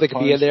right. Something could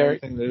be in there.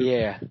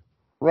 Yeah.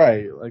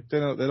 Right. They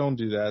don't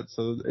do that.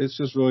 So it's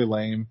just really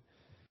lame.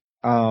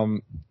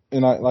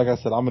 And like I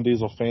said, I'm a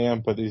Diesel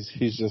fan, but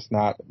he's just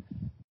not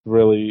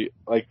really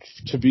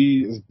to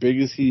be as big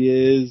as he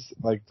is.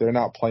 They're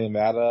not playing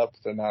that up.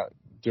 They're not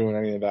doing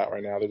any of that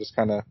right now. They're just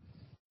kind of,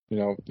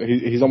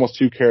 he's almost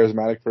too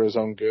charismatic for his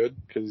own good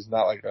because he's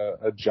not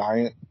a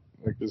giant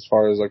as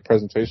far as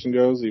presentation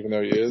goes, even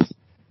though he is.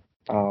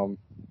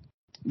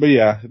 But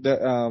yeah,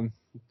 that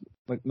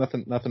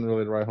nothing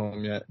really to write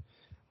home yet.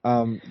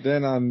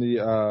 Then on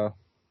the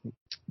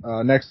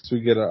next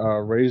we get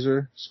a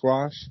Razor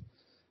squash.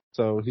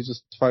 So he's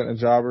just fighting a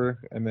jobber,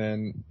 and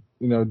then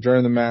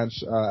during the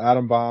match,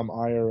 Adam Bomb,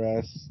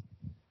 IRS,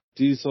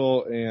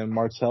 Diesel, and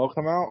Martel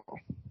come out,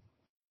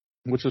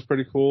 which was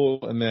pretty cool.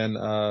 And then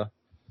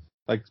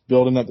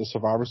building up the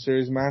Survivor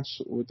Series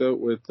match with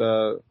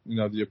the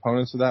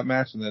opponents of that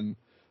match, and then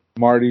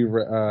Marty,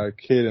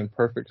 Kid, and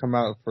Perfect come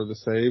out for the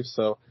save.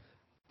 So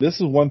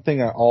this is one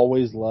thing I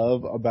always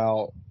love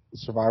about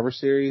Survivor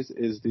Series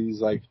is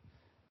these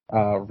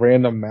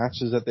random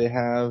matches that they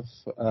have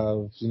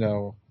of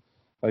the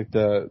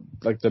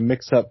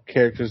mix up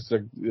characters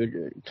that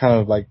kind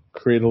of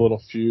create a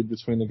little feud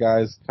between the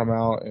guys come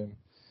out, and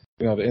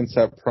the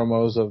inset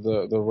promos of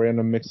the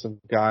random mix of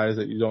guys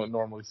that you don't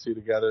normally see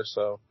together.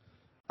 So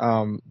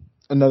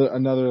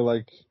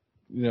another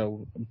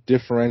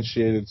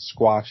differentiated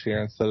squash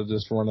here instead of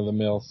just run of the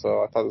mill.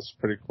 So I thought this was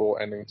a pretty cool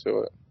ending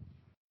to it.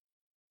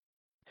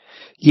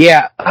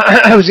 Yeah,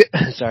 I was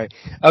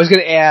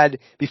going to add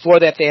before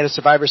that they had a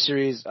Survivor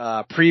Series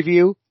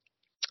preview.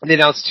 They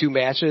announced 2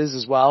 matches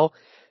as well.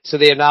 So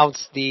they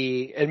announced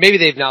and maybe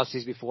they've announced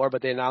these before,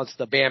 but they announced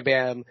the Bam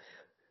Bam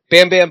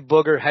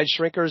Booger Head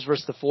Shrinkers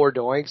versus the 4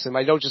 Doinks. And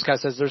my note just kind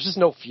of says there's just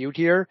no feud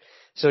here.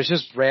 So it's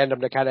just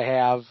random to kind of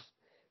have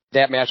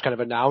that match kind of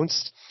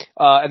announced.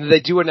 And then they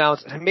do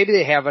announce, maybe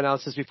they have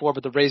announced this before,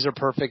 but the Razor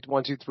Perfect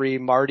 1, 2, 3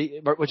 Kid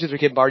Marty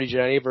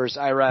Jannetty versus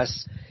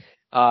IRS,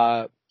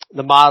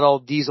 the Model,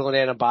 Diesel, and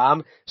Adam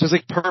Bomb. So it's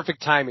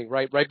perfect timing,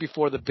 right? Right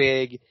before the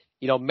big,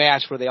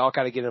 match where they all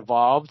kind of get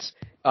involved.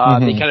 They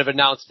kind of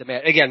announced the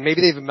match. Again,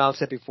 maybe they've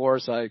announced it before,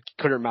 so I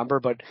couldn't remember,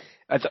 but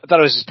I thought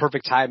it was just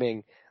perfect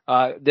timing.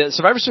 The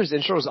Survivor Series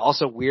intro is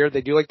also weird.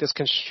 They do this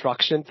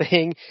construction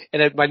thing,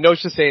 and my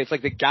notes just say it's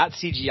they got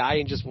CGI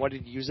and just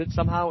wanted to use it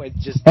somehow. It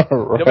just,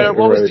 no matter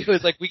what was doing,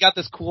 it's we got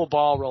this cool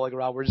ball rolling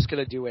around, we're just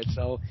gonna do it.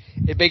 So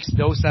it makes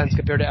no sense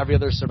compared to every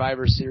other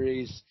Survivor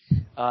Series,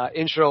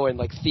 intro and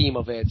theme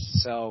of it.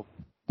 So,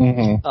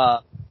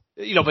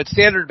 but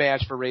standard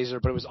match for Razor,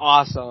 but it was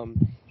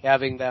awesome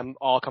having them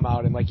all come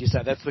out. And like you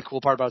said, that's the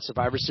cool part about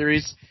Survivor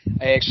Series.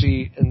 I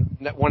actually,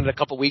 in a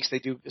couple weeks, they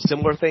do a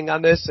similar thing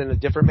on this in a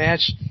different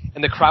match,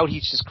 and the crowd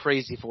heat's just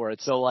crazy for it.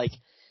 So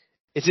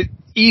it's an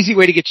easy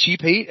way to get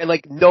cheap heat, and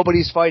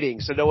nobody's fighting,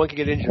 so no one can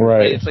get injured.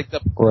 Right? It's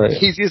the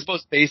easiest,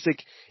 most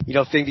basic,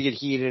 thing to get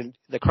heat, and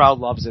the crowd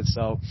loves it.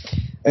 So,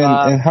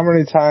 and how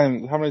many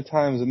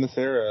times in this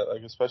era,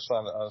 especially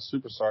on a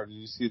Superstar, do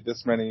you see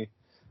this many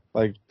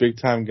big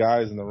time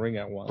guys in the ring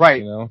at once?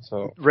 Right.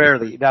 So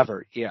rarely,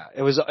 never. Yeah.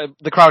 It was,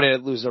 the crowd had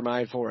to lose their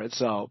mind for it.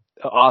 So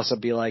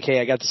awesome. Be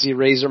hey, I got to see a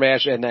Razor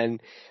match, and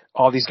then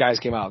all these guys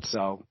came out.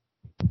 So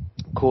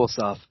cool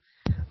stuff.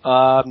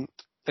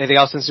 Anything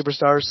else in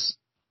Superstars?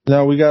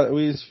 No, we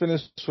just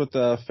finished with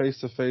the face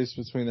to face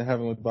between the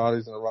Heavenly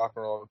Bodies and the Rock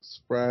and Roll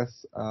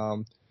Express.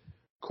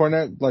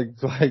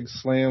 Cornette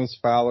slams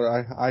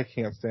Fowler. I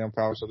can't stand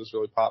Fowler, so this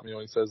really popped me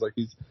when he says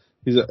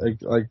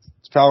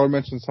Fowler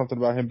mentioned something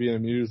about him being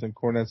amused, and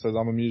Cornette says,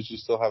 "I'm amused you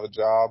still have a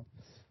job."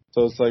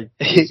 So it's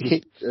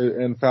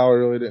and Fowler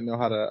really didn't know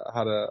how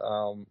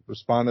to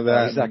respond to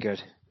that. He's not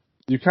good.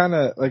 You kind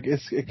of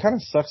it kind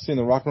of sucks seeing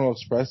the Rock and Roll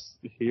Express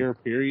here,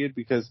 period,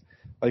 because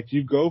like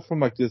you go from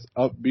like this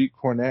upbeat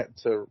Cornette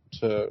to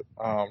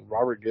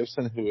Robert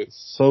Gibson, who is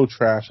so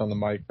trash on the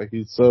mic. Like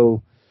he's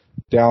so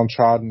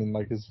downtrodden and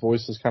like his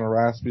voice is kind of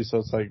raspy. So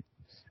it's like,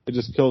 it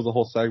just kills the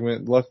whole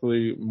segment.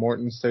 Luckily,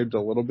 Morton saved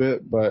a little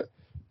bit, but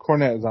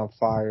Cornette is on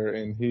fire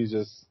and he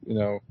just,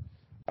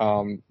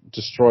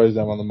 destroys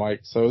them on the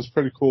mic. So it's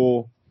pretty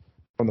cool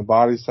from the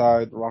body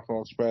side. Rock and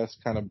Roll Express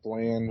kind of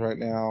bland right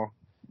now.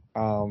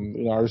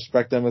 I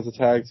respect them as a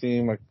tag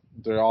team. Like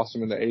they're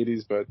awesome in the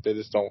 80s, but they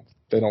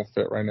don't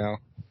fit right now.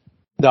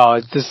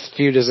 No, this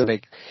feud doesn't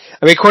make.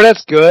 I mean,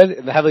 Cornette's good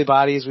in the heavily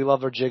bodies. We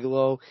love our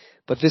Gigolo,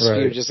 but this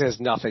feud just has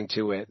nothing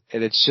to it,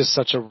 and it's just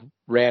such a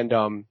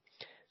random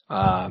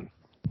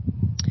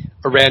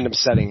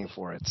setting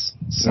for it.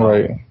 So,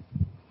 right.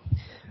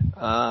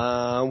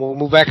 We'll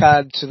move back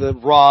on to the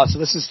Raw. So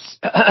this is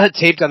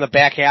taped on the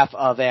back half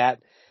of that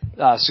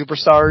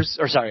Superstars,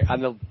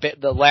 on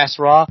the last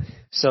Raw.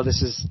 So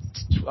this is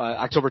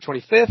October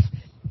 25th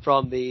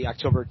from the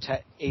October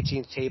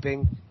 18th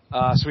taping.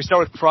 So we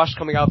start with Crush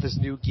coming out with his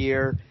new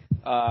gear.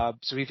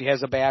 So if he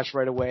has a match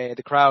right away,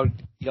 the crowd,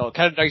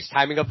 kind of nice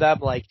timing of them,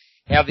 like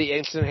have the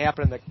incident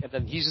happen and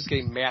then he's just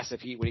getting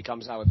massive heat when he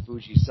comes out with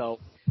Fuji. So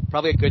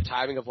probably a good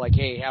timing of like,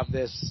 hey, have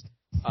this,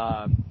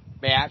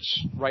 match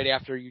right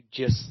after you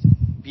just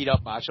beat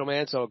up Macho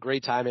Man. So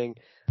great timing.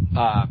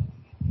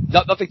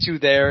 Nothing too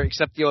there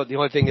except, the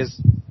only thing is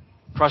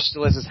Crush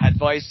still has his head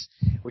vice,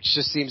 which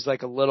just seems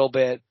like a little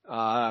bit,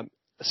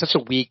 such a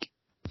weak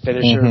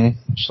finisher.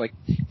 Mm-hmm. Just like,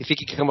 if he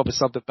could come up with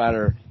something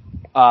better.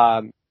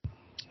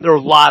 There were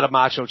a lot of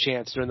Macho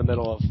chants during the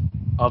middle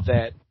of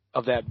that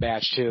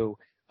match too.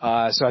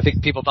 So I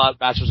think people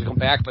thought Macho was going to come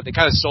back, but they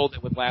kind of sold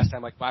it with last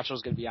time, like Macho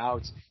was going to be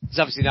out. He's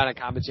obviously not on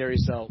commentary,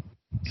 so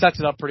sets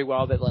it up pretty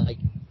well that like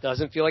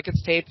doesn't feel like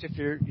it's taped if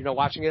you're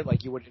watching it,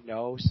 like you wouldn't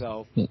know.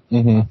 So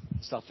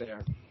stuff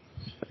there.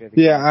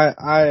 Yeah,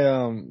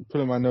 I put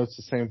in my notes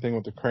the same thing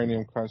with the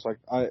cranium crunch. Like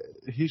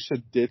he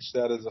should ditch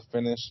that as a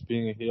finish,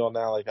 being a heel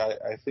now. Like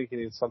I think he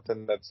needs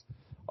something that's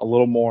a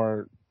little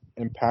more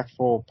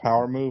impactful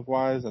power move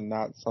wise and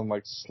not some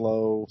like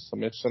slow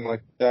submission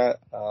like that.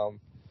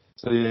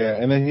 So yeah,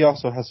 and then he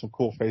also has some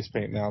cool face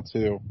paint now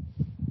too.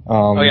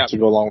 To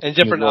go along with and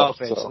different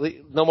outfits. So,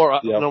 no more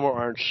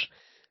orange.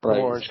 Right.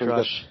 No more orange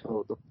Crush.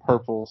 The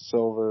purple,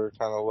 silver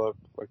kind of look,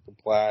 like the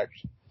black.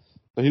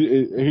 So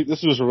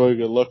this was a really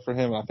good look for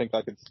him. I think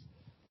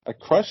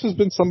Crush has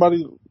been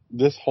somebody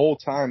this whole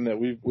time that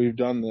we've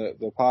done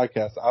the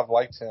podcast. I've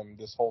liked him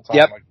this whole time.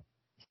 Yep. Like,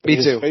 Me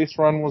his too. face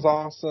run was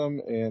awesome,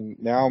 and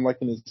now I'm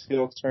liking his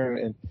heel turn.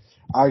 And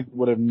I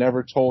would have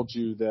never told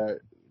you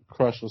that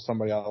Crush was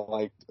somebody I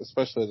liked,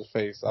 especially as a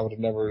face. I would have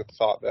never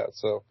thought that.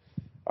 So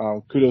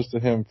kudos to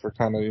him for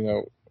kind of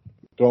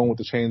going with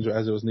the change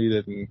as it was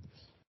needed and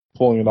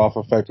pulling it off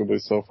effectively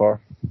so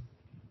far.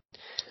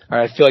 All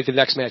right, I feel like the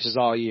next match is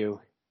all you.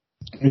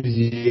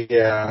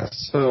 Yeah,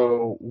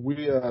 so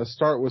we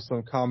start with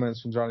some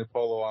comments from Johnny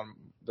Polo on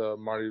the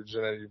Marty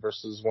Jannetty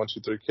versus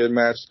 1-2-3 Kid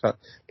match.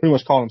 Pretty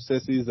much calling them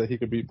sissies, that he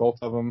could beat both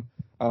of them.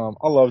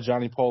 I love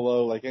Johnny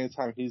Polo. Like,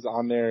 anytime he's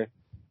on there,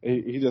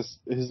 he just,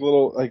 his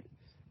little, like,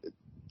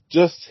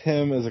 just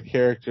him as a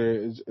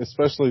character,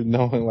 especially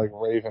knowing, like,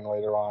 Raven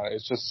later on,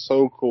 it's just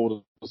so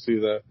cool to see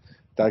the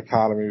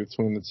dichotomy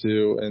between the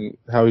two and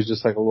how he's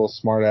just like a little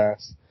smart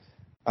ass.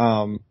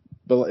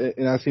 But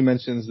and as he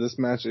mentions, this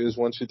match is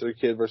 1-2-3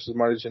 Kid versus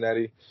Marty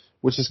Jannetty,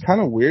 which is kind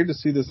of weird to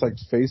see this like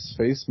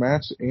face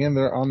match, and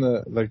they're going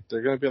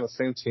to be on the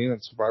same team in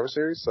Survivor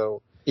Series.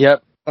 So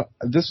yep,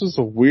 this was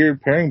a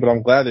weird pairing, but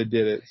I'm glad they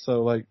did it.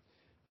 So like,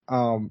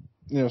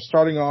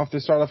 starting off, they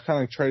start off kind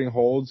of like trading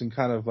holds and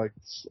kind of like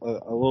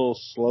a little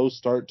slow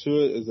start to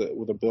it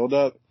with a build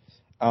up.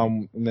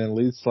 And then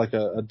leads to like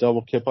a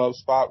double kip up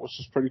spot, which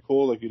is pretty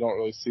cool. Like you don't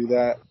really see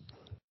that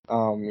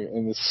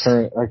in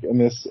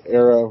this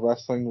era of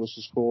wrestling, which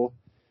is cool.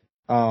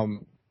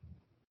 And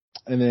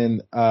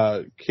then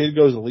Kid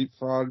goes to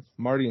leapfrog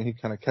Marty, and he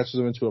kind of catches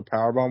him into a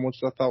powerbomb, which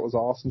I thought was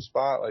an awesome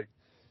spot. Like,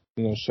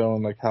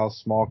 showing like how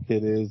small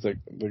Kid is. Like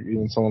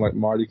even someone like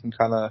Marty can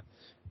kind of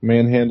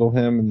manhandle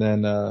him. And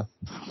then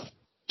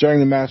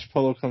during the match,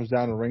 Polo comes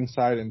down to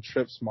ringside and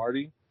trips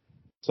Marty.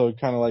 So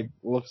it kind of like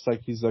looks like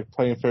he's like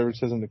playing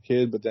favoritism to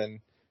Kid, but then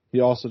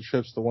he also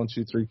trips the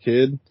 1-2-3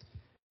 Kid,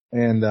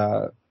 and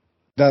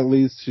that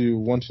leads to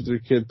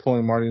 1-2-3 Kid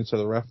pulling Marty into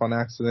the ref on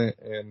accident.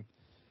 And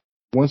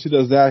once he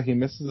does that, he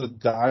misses a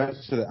dive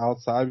to the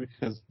outside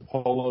because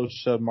Polo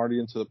shoved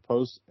Marty into the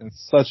post in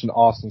such an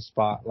awesome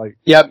spot. Like,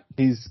 yep,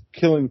 he's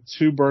killing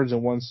two birds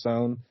in one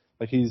stone.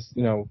 Like he's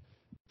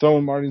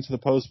throwing Marty into the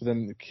post, but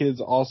then the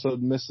Kid also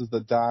misses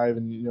the dive,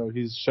 and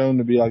he's shown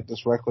to be like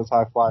this reckless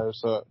high flyer.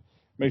 So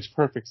makes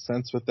perfect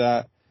sense with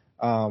that,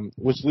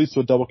 which leads to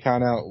a double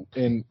count out.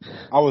 And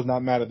I was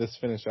not mad at this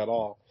finish at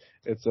all.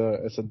 It's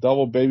a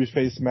double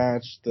babyface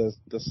match. The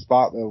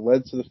spot that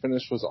led to the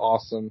finish was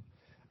awesome.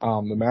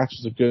 The match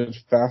was a good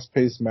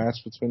fast-paced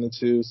match between the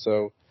two.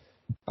 So,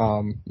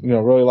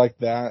 really liked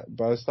that.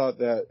 But I just thought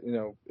that,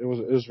 it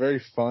was very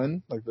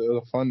fun. Like, it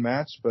was a fun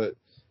match, but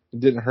it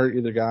didn't hurt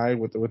either guy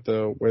with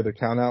the way the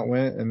count out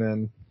went. And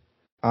then,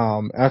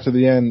 After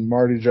the end,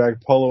 Marty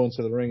dragged Polo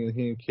into the ring, and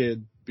he and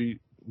Kid beat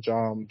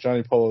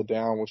Johnny Polo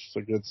down, which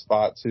was a good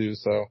spot too.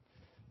 So,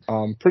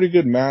 pretty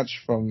good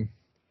match from,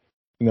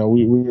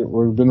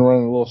 we've been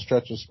running a little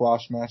stretch of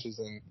squash matches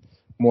and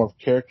more of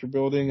character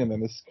building, and then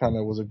this kind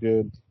of was a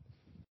good,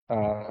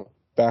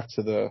 back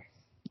to the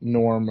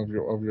norm of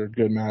your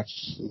good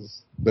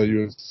matches that you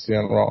would see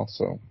on Raw.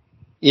 So.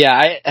 Yeah,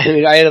 I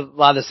mean, I had a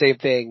lot of the same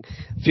thing.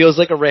 Feels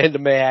like a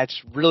random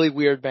match, really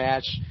weird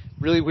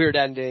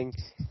ending,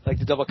 like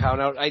the double count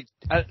out. I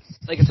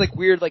like, it's like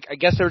weird, like, I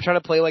guess they were trying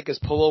to play like as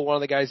Polo, one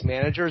of the guy's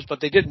managers, but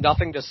they did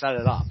nothing to set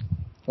it up.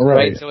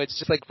 Right? So it's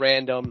just like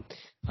random.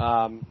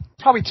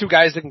 Probably two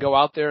guys that can go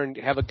out there and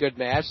have a good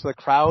match. The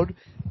crowd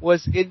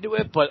was into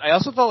it, but I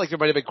also felt like there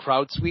might have been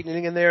crowd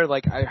sweetening in there.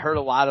 Like, I heard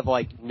a lot of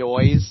like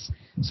noise.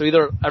 So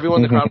either everyone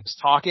in the crowd was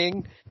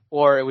talking,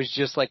 or it was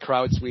just like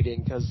crowd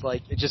sweeting, because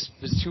like it just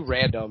was too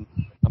random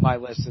on my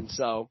listen.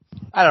 So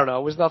I don't know.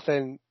 It was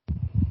nothing.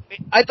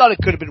 I thought it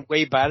could have been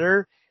way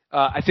better.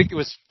 I think it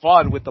was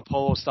fun with the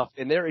Polo stuff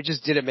in there. It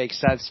just didn't make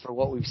sense for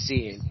what we've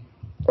seen.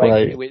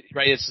 Right.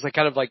 It's just like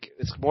kind of like,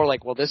 it's more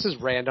like, well, this is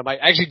random. I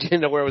actually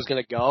didn't know where it was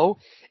going to go,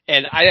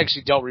 and I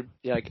actually don't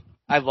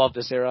I love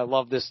this era. I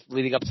love this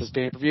leading up to this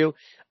pay-per-view.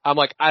 I'm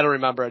like, I don't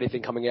remember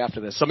anything coming after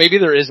this. So maybe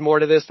there is more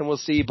to this than we'll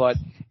see, but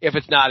if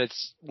it's not,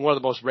 it's one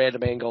of the most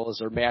random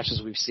angles or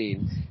matches we've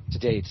seen to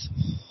date.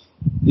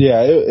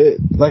 Yeah, it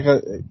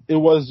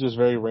was just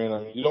very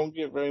random. You don't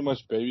get very much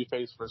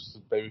babyface versus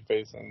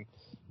babyface, and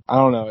I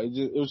don't know.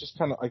 It was just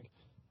kind of like,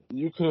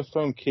 you could have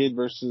thrown Kid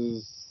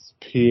versus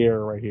Pierre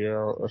right here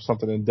or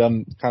something and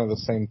done kind of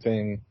the same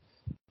thing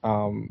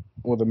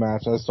with the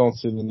match. I just don't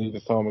see the need to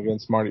throw him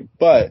against Marty.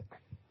 But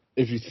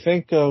if you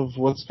think of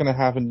what's going to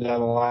happen down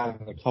the line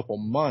in a couple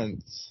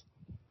months,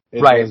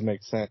 it does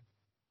make sense.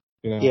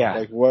 Yeah.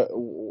 Like what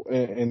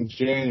in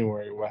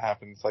January, what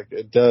happens? Like,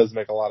 it does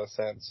make a lot of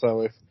sense.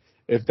 So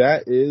if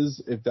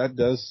that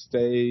does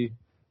stay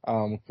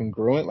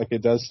congruent, like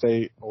it does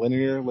stay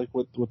linear, like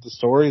with the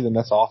story, then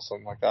that's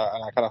awesome. Like,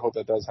 I kind of hope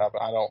that does happen.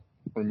 I don't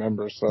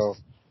remember, so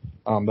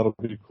that'll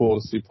be cool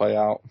to see play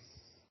out.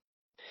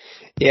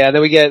 Yeah,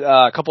 then we get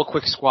a couple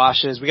quick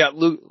squashes. We got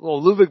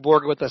Ludwig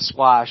Borg with a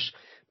squash,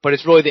 but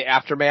it's really the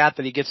aftermath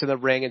that he gets in the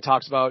ring and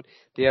talks about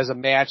he has a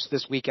match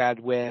this weekend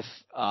with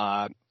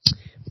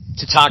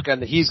Tatanka,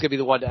 and that he's going to be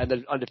the one to end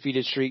the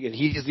undefeated streak, and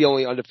he's the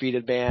only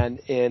undefeated man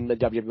in the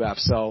WWF.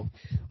 So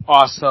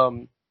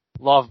awesome.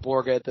 Love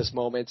Borga at this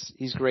moment.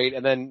 He's great.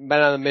 And then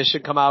Men on a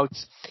Mission come out.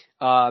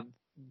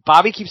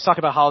 Bobby keeps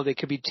talking about how they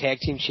could be tag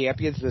team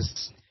champions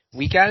this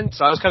weekend,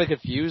 so I was kind of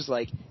confused,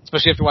 like,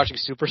 especially after watching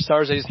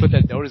Superstars. I just put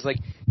that note as like,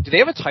 do they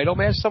have a title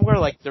match somewhere?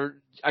 Like,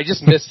 I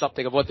just missed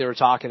something of what they were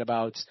talking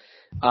about.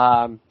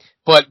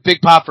 But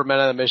big pop for Men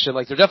on a Mission.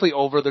 Like, they're definitely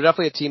over. They're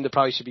definitely a team that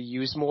probably should be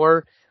used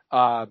more.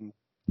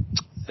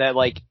 That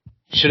like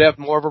should have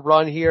more of a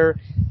run here,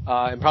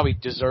 and probably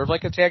deserve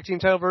like a tag team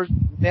title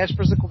match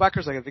versus the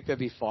Quebecers. Like, I think that'd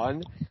be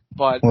fun.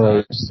 But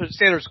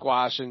standard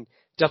squash, and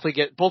definitely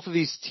get both of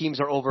these teams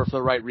are over for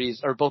the right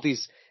reason, or both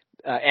these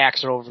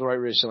acts are over for the right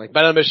reason. Like,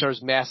 Men on a Mission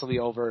is massively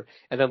over,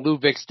 and then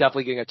Ludwig's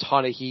definitely getting a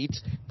ton of heat,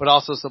 but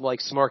also some like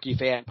smarky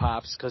fan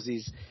pops because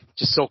he's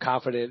just so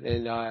confident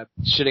in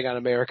shitting on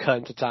America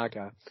and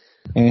Tatanka.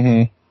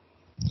 Mm-hmm.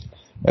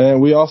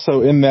 And we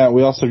also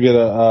get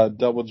a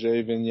Double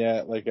J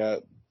vignette, like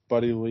at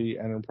Buddy Lee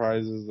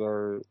Enterprises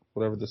or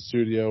whatever the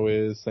studio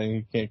is, saying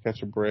he can't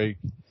catch a break.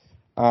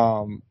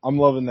 I'm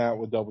loving that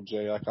with Double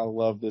J. Like, I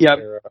love this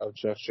era of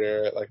Jeff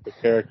Jarrett. Like, the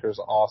character's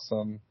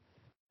awesome.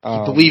 He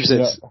believes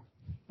it.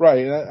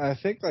 Right. And I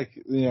think, like,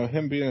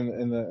 him being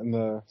in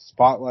the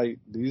spotlight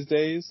these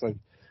days, like,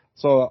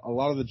 so a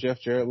lot of the Jeff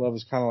Jarrett love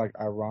is kind of like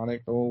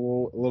ironic a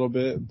little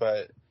bit,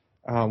 but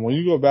when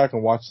you go back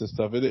and watch this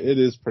stuff, it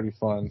is pretty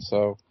fun.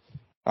 So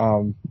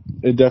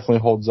it definitely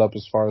holds up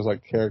as far as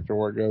like character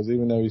work goes,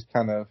 even though he's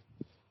kind of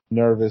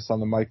nervous on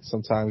the mic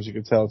sometimes. You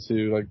can tell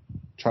too, like,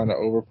 trying to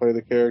overplay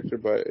the character,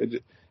 but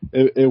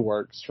it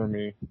works for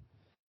me.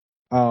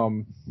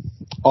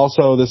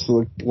 Also, this is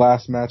the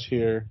last match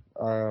here.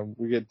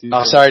 We get DJ.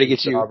 Oh, sorry to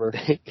get you,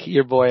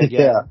 your boy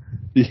again.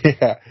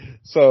 Yeah.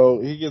 So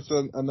he gets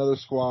another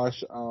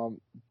squash.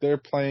 They're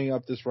playing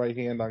up this right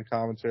hand on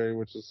commentary,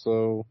 which is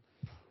so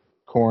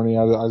corny.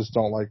 I just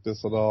don't like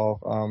this at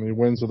all. He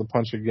wins with a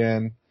punch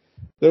again.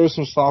 There was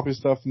some sloppy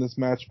stuff in this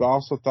match, but I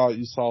also thought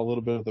you saw a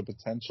little bit of the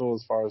potential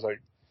as far as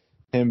like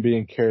him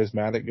being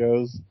charismatic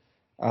goes.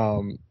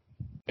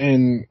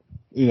 And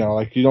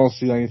like, you don't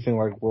see anything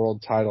like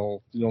world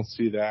title. You don't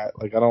see that.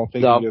 Like, I don't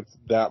think he gets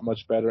that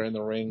much better in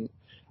the ring.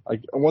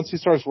 Like, once he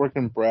starts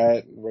working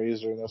Brett and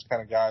Razor and those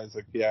kind of guys,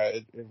 like, yeah,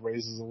 it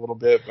raises a little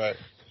bit. But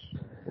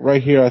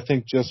right here, I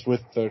think just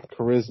with the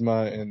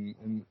charisma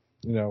and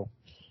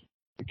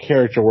the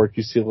character work,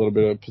 you see a little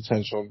bit of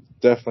potential.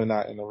 Definitely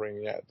not in the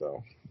ring yet,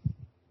 though.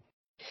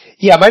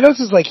 Yeah, my notes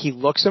is like, he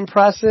looks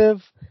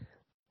impressive,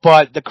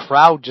 but the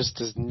crowd just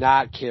does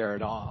not care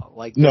at all.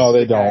 Like, no,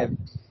 they don't.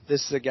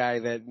 This is a guy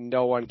that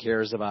no one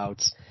cares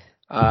about.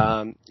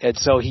 And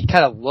so he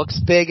kind of looks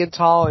big and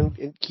tall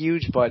and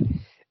huge, but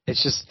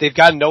it's just, they've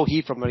gotten no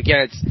heat from him.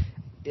 Again, it's,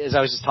 as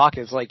I was just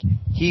talking, it's like,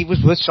 he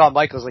was with Shawn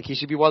Michaels, like, he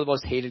should be one of the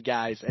most hated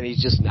guys, and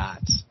he's just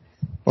not.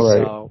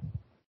 Right. So,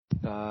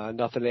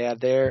 nothing to add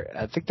there.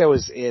 I think that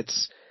was it.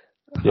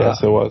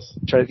 Yes, it was.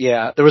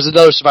 There was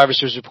another Survivor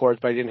Series report,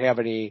 but I didn't have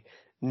any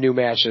new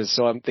matches,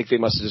 so I think they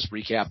must have just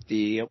recapped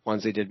the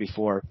ones they did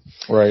before.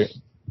 Right.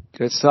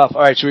 Good stuff.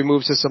 All right, should we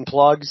move to some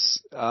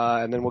plugs,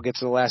 and then we'll get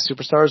to the last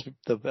superstars,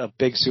 the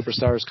big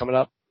superstars coming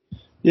up?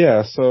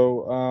 Yeah,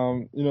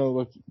 so,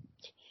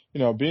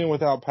 being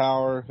without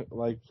power,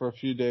 like, for a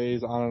few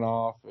days on and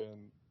off,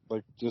 and,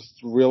 like,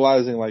 just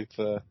realizing, like,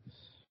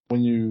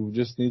 when you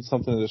just need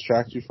something to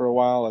distract you for a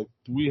while, like,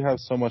 we have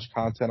so much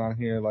content on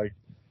here, like,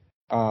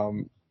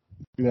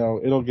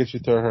 it'll get you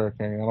through a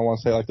hurricane. I don't want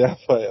to say it like that,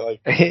 but,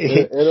 like,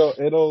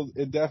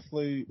 it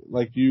definitely,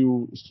 like,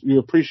 you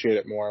appreciate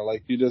it more.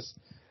 Like, you just,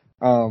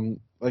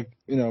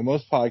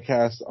 most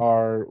podcasts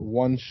are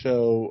one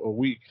show a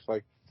week,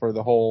 like, for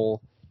the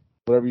whole,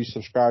 whatever you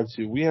subscribe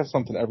to. We have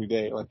something every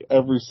day, like,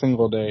 every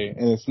single day,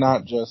 and it's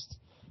not just,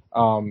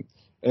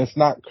 it's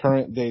not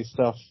current day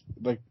stuff,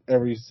 like,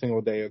 every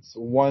single day. It's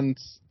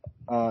once,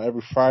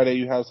 every Friday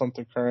you have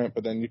something current,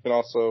 but then you can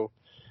also,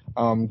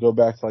 go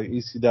back to, like,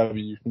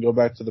 ECW. You can go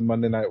back to the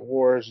Monday Night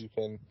Wars. You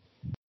can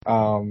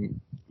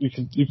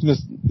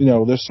just,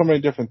 there's so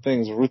many different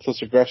things.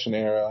 Ruthless Aggression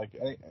era,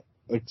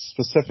 like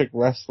specific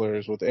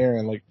wrestlers with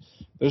Aaron. Like,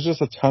 there's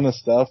just a ton of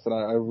stuff, and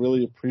I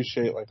really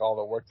appreciate, like, all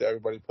the work that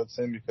everybody puts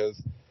in, because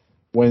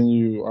when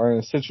you are in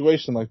a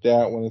situation like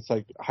that, when it's,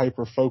 like,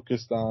 hyper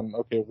focused on,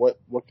 okay, what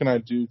can I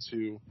do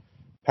to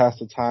pass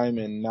the time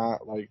and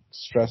not, like,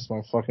 stress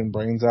my fucking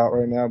brains out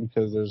right now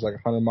because there's, like,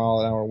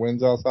 100-mile-an-hour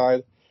winds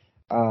outside,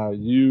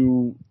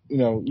 you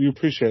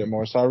appreciate it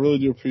more. So I really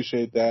do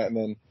appreciate that. And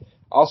then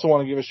I also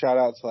want to give a shout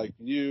out to, like,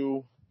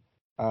 you,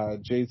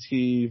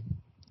 JT,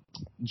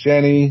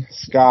 Jenny,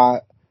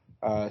 Scott,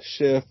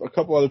 Schiff, a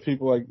couple other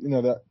people, like,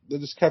 that they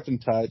just kept in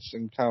touch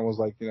and kind of was,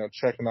 like,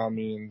 checking on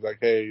me and, like,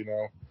 hey,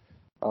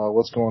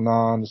 what's going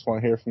on? Just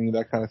want to hear from you,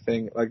 that kind of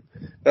thing. Like,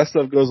 that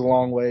stuff goes a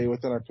long way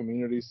within our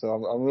community. So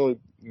I'm really,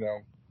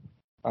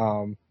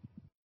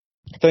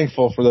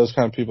 thankful for those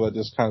kind of people that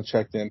just kind of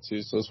checked in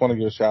too. So I just want to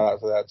give a shout out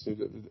for that too.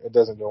 It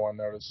doesn't go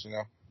unnoticed,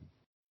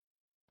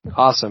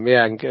 Awesome.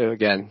 Yeah. And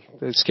again,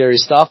 it's scary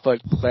stuff,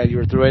 but glad you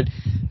were through it.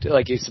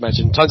 Like you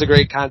mentioned, tons of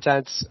great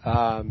content,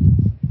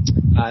 on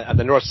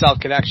the North-South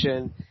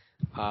connection.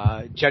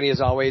 Jenny, as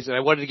always, and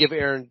I wanted to give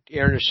Aaron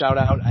a shout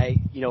out. I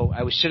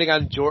was shitting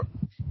on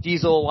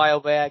Diesel a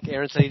while back.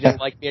 Aaron said he didn't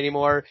like me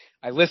anymore.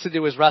 I listened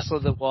to his Wrestler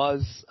That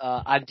Was,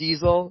 on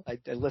Diesel. I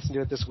listened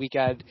to it this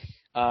weekend.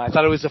 I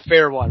thought it was a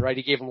fair one, right?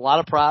 He gave him a lot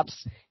of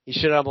props. He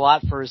shit on him a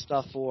lot for his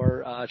stuff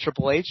for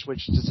Triple H,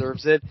 which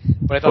deserves it.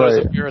 But I thought it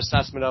was a fair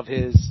assessment of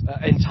his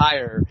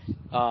entire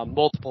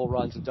multiple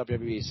runs in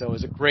WWE. So it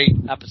was a great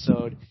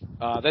episode.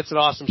 That's an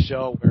awesome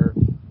show where,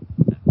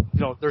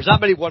 there's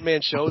not many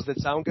one-man shows that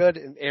sound good,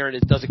 and Aaron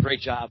does a great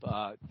job.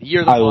 The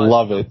year that I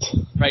love it.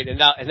 Right, and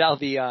now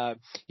the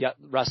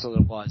Wrestler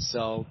That Was.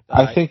 So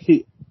I think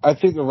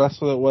the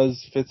Wrestler That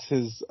Was fits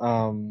his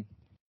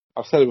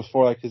I've said it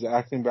before, like, his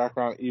acting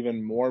background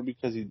even more,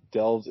 because he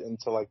delves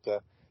into, like, the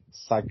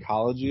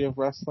psychology of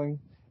wrestling,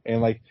 and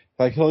like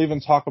he'll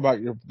even talk about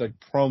your, like,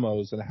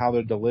 promos and how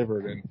they're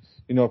delivered,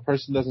 and a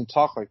person doesn't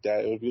talk like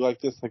that. It would be like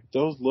this, like,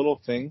 those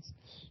little things.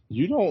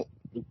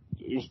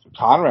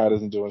 Conrad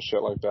isn't doing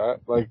shit like that.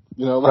 Like,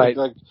 right.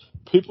 like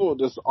people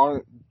just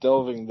aren't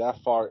delving that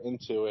far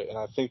into it, and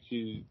I think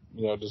he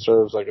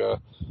deserves, like, a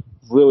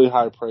really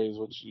high praise,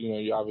 which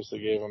you obviously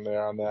gave him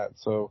there on that.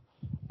 So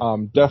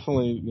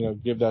definitely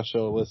give that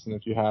show a listen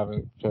if you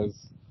haven't, because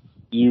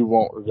you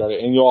won't regret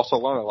it, and you'll also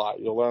learn a lot.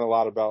 You'll learn a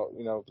lot about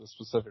the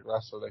specific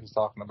wrestler that he's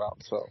talking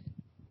about. So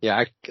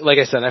yeah, like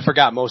I said, I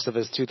forgot most of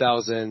his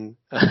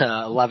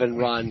 2011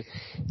 run,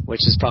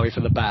 which is probably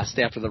for the best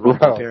after the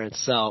Rumble appearance.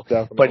 So,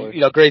 definitely.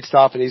 But great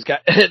stuff, and he's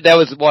got that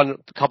was one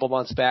a couple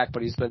months back,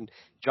 but he's been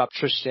dropped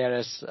Trish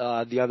Stratus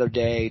the other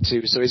day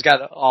too. So he's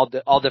got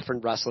all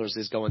different wrestlers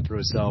he's going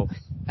through. So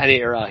any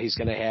era he's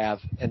going to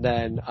have, and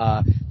then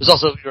there's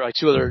also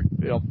two other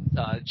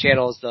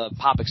channels, the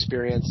Pop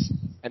Experience,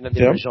 and then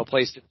the original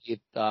Place to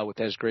Be with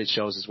those great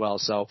shows as well.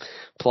 So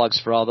plugs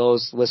for all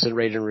those. Listen,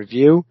 rate, and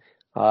review.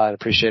 I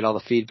appreciate all the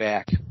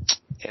feedback.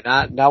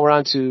 And now we're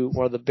on to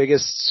one of the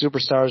biggest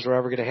superstars we're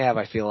ever going to have,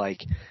 I feel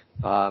like.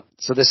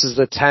 So this is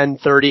the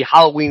 10/30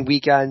 Halloween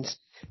weekend,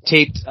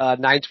 taped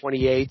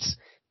 9/28.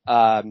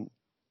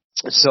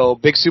 So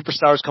big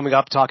superstars coming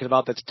up, talking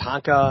about the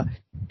Tatanka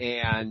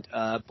and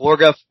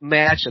Borga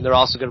match, and they're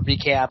also going to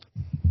recap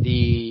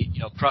the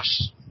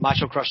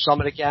Macho Crush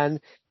Summit again.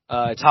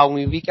 It's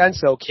Halloween weekend,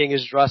 so King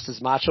is dressed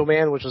as Macho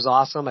Man, which was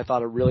awesome. I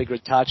thought a really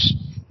good touch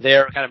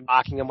there, kind of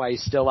mocking him while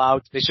he's still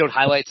out. They showed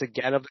highlights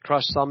again of the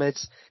Crush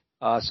Summits,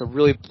 so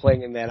really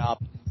playing that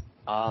up.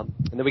 And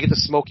then we get the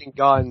Smoking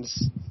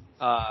Guns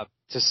to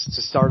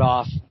start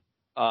off.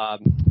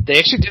 They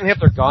actually didn't have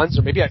their guns,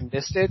 or maybe I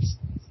missed it,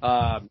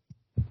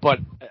 but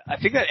I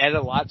think that added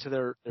a lot to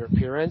their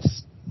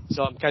appearance.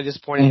 So I'm kind of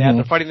disappointed in that.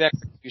 They're fighting the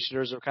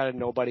Executioners, are kind of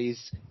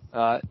nobodies.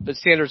 the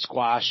standard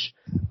squash,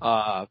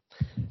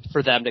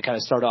 for them to kind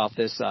of start off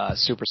this,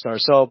 superstar.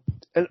 So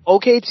an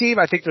okay team.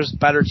 I think there's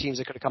better teams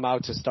that could have come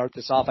out to start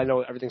this off. I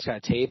know everything's kind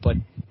of tape, but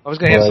I was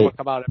going to have someone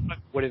come out and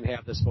wouldn't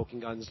have the smoking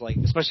guns, like,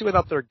 especially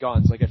without their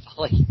guns. Like, I felt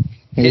like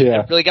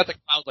it really got the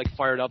crowd, like,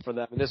 fired up for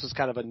them. And this was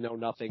kind of a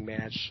no-nothing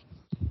match.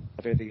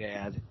 Have anything to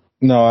add?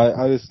 No,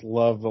 I just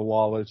love the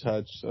Lawler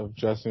touch of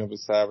dressing up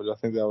as Savage. I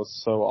think that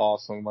was so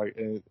awesome. Like,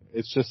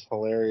 it's just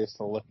hilarious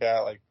to look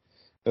at. Like,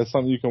 that's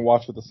something you can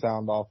watch with the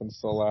sound off and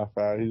still laugh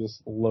at. He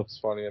just looks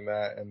funny in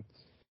that. And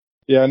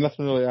yeah,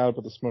 nothing really out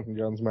about the Smoking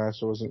Guns match.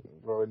 There wasn't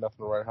really nothing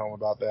to write home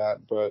about that.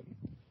 But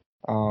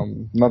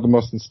not the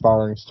most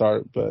inspiring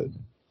start. But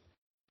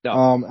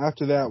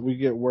after that, we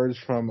get words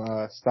from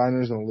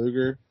Steiners and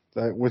Luger,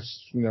 which,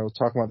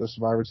 talking about the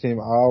Survivor team.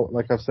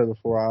 Like I've said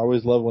before, I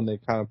always love when they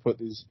kind of put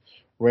these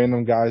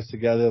random guys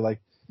together. Like,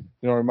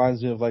 it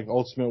reminds me of like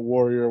Ultimate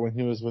Warrior when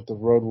he was with the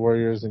Road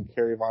Warriors and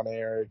Kerry Von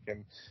Erich,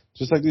 and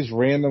just like these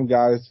random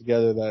guys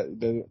together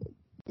that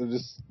they're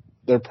just,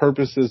 their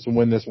purpose is to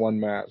win this one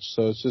match.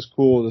 So it's just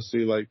cool to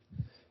see, like,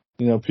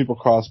 people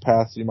cross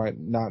paths you might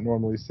not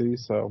normally see.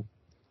 So,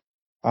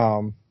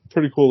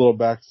 pretty cool little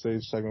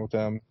backstage segment with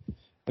them.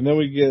 And then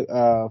we get,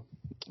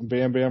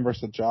 Bam Bam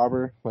versus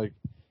Jobber. Like,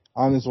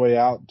 on his way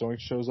out, Doink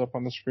shows up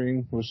on the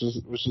screen, which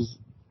is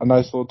a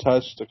nice little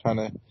touch to kind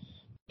of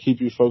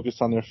keep you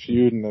focused on their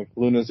feud. And like,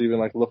 Luna's even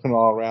like looking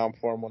all around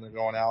for him when they're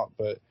going out.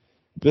 But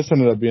this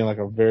ended up being like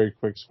a very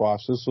quick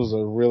squash. This was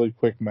a really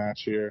quick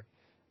match here.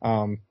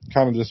 Kind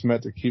of just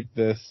meant to keep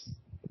this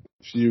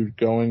feud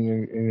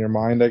going in your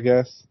mind, I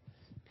guess.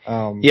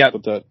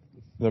 But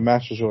the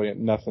match was really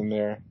nothing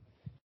there.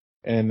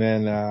 And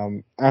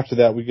then after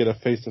that, we get a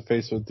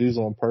face-to-face with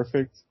Diesel and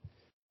Perfect.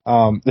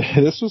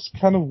 This was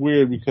kind of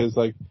weird because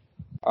like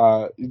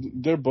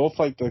they're both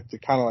like the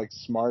kind of like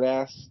smart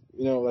ass,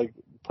 like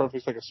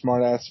Perfect's like a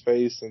smart ass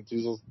face, and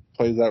Diesel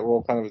plays that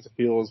role kind of as a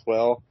heel as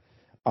well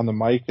on the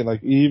mic. And like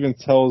he even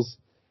tells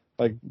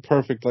like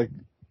Perfect, like,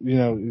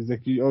 he's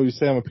like, you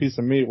say I'm a piece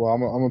of meat. Well,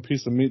 I'm a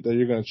piece of meat that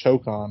you're gonna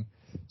choke on.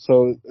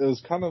 So it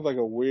was kind of like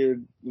a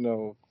weird,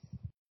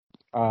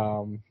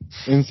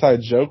 inside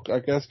joke, I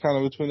guess, kind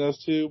of between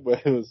those two.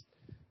 But I was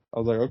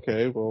like,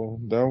 okay, well,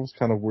 that was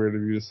kind of weird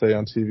of you to say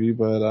on TV.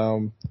 But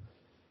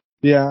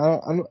yeah,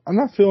 I'm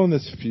not feeling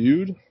this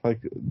feud. Like,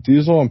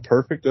 Diesel and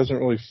Perfect doesn't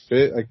really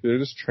fit. Like, they're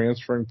just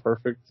transferring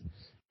Perfect,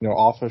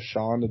 off of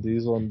Shawn to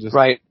Diesel, and just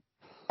right.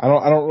 I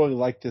don't really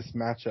like this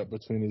matchup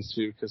between these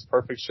two, because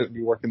Perfect shouldn't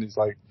be working these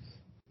like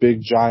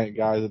big giant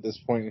guys at this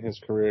point in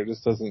his career. It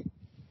just doesn't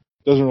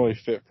really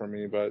fit for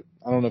me. But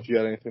I don't know if you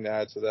had anything to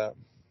add to that.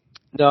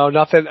 No,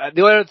 nothing.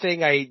 The other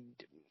thing I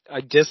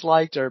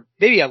disliked, or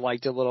maybe I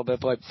liked it a little bit,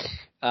 but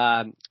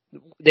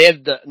they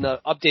had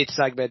the update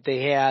segment.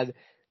 They had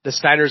the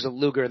Steiners and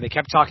Luger, and they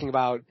kept talking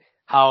about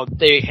how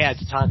they had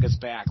Tatanka's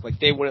back, like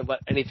they wouldn't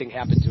let anything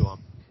happen to him.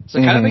 So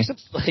it kind of makes them,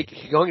 like,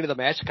 going into the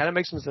match, it kind of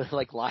makes them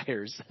like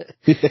liars. So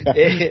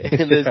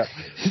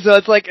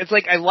it's like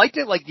I liked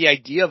it, like the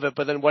idea of it,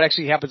 but then what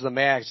actually happens in the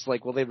match,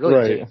 like, well, they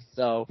really did.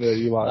 So yeah,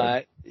 you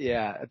lied.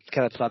 I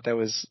kind of thought that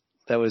was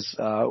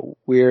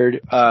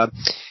weird.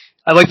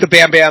 I like the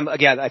Bam Bam.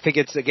 Again, I think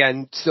it's,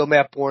 still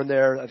Matt Bourne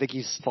there. I think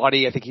he's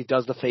funny. I think he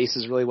does the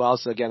faces really well.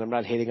 So again, I'm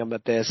not hating him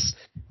at this.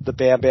 The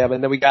Bam Bam.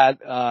 And then we got,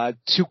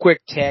 2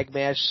 quick tag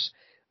matches.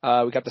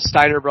 We got the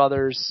Steiner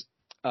brothers,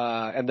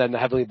 and then the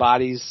Heavenly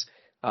Bodies.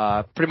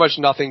 Pretty much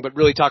nothing, but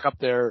really talk up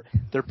their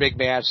big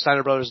match.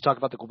 Steiner brothers talk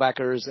about the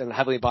Quebecers, and the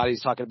Heavenly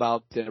Bodies talking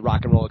about the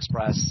Rock and Roll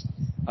Express.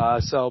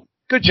 So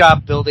good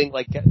job building,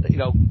 like,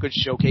 good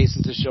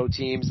showcases to show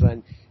teams,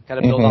 and kind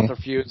of build off their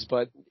feuds,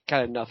 but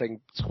kind of nothing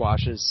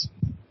squashes.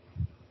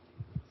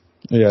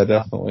 Yeah,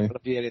 definitely. I don't know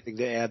if you had anything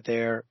to add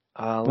there.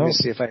 Let me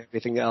see if I have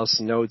anything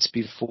else notes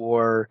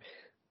before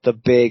the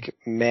big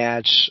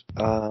match.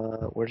 I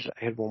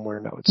had one more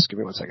notes. Give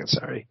me 1 second.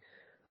 Sorry.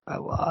 I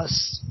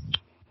lost.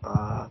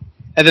 And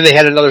then they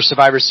had another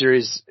Survivor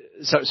Series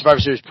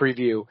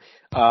preview,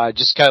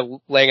 just kind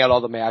of laying out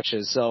all the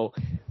matches. So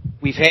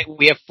we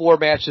have 4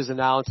 matches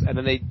announced, and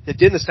then they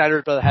did the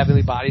Steiner Brothers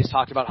Heavenly Bodies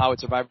talked about how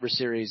it's Survivor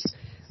Series.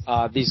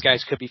 These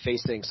guys could be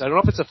facing. So I don't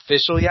know if it's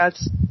official yet,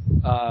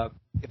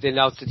 if they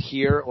announced it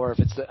here, or if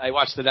it's I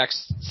watched the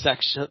next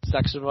section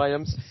of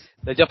items.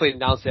 They definitely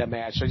announced that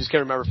match. So I just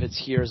can't remember if it's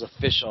here as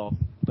official,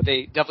 but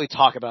they definitely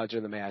talk about it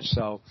during the match.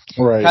 So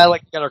kind of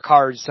like got our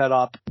cards set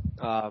up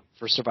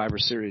for Survivor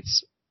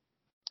Series.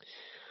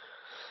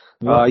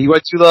 You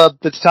went to the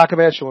Tatanka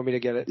match, or want me to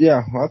get it?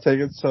 Yeah, I'll take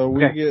it. So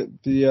we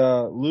get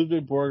the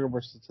Ludwig Borger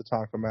versus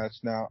Tatanka match.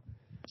 Now,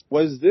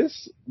 was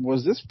this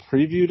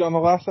previewed on the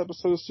last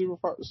episode of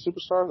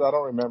Superstars? I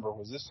don't remember.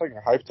 Was this like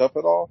hyped up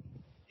at all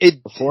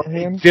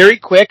beforehand? Very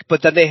quick,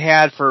 but then they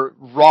had for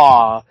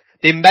Raw,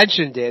 they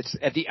mentioned it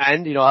at the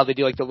end. You know how they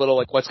do like the little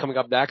like what's coming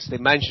up next? They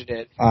mentioned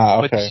it.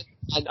 Okay.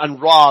 But on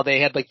Raw,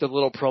 they had like the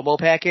little promo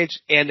package,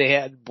 and they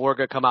had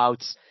Borga come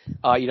out,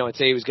 and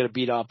say he was going to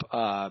beat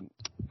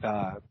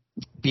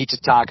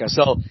Tatanka.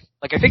 So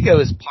like I think it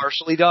was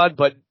partially done,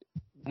 but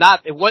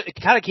not. It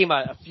kind of came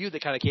out a feud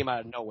that kind of came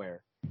out of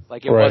nowhere.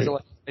 Like, it wasn't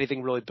like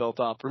anything really built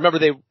up. Remember,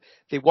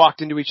 they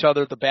walked into each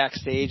other at the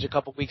backstage a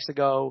couple weeks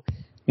ago.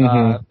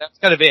 That's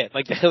kind of it.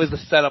 Like, that was the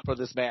setup for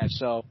this match.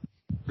 So,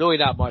 really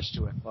not much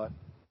to it, but.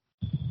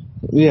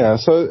 Yeah,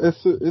 so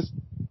it's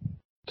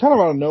kind of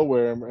out of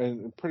nowhere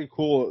and pretty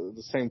cool at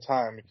the same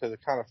time because it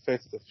kind of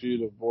fits the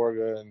feud of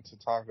Borga and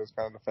Tatanka's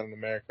kind of defending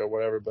America or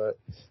whatever. But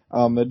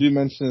they do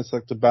mention it's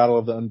like the battle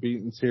of the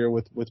unbeatens here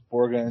with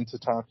Borga and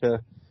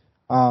Tatanka.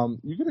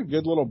 You get a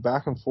good little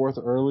back and forth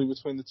early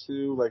between the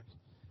two. Like,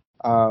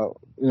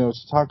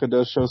 Tatanka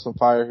does show some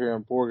fire here,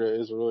 and Borga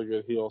is a really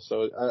good heel.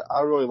 So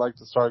I really like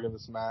the start of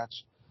this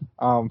match.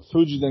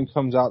 Fuji then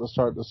comes out to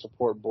start to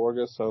support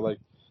Borga. So, like,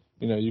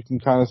 you can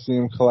kind of see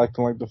him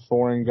collecting, like, the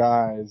foreign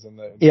guys and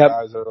the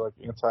guys that are, like,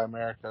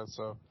 anti-America.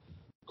 So,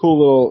 cool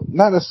little,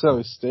 not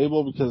necessarily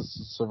stable because it's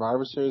a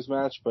Survivor Series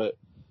match, but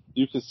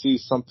you could see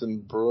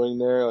something brewing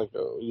there, like,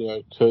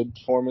 it could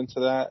form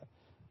into that.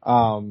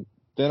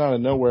 Then out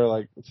of nowhere,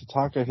 like,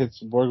 Tatanka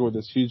hits Borga with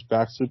this huge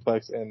back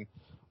suplex, and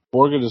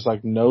Borga just,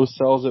 like,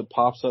 no-sells it,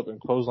 pops up,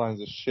 and clotheslines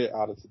the shit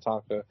out of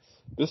Tatanka.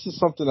 This is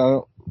something I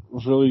don't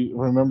really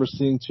remember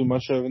seeing too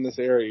much of in this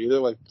area either.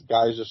 Like, the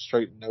guys just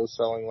straight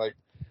no-selling, like,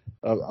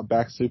 a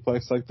back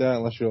suplex like that,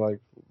 unless you're like,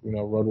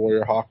 Road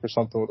Warrior Hawk or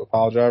something with a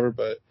pile driver.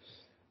 But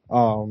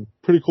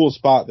pretty cool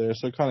spot there.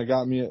 So it kind of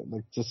got me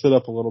to sit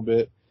up a little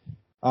bit.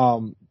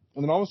 And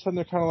then all of a sudden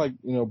they're kind of like,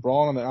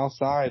 brawling on the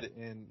outside,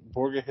 and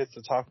Borga hits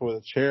Tatanka with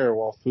a chair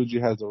while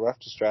Fuji has the ref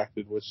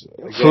distracted, which,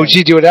 again,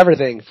 Fuji doing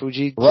everything.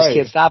 Fuji just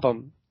can't stop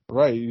him.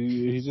 Right.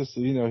 He's just,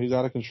 he's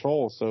out of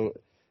control. So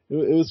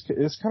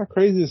it's kind of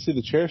crazy to see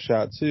the chair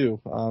shot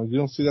too. You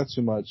don't see that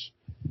too much.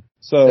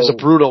 So it's a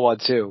brutal one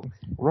too.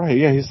 Right,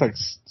 yeah, he's like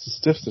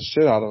stiffs the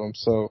shit out of him.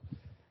 So,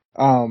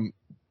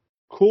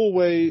 cool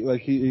way,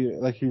 like he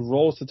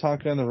rolls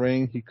Tatanka in the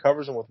ring. He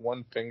covers him with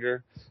one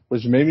finger,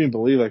 which made me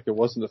believe like it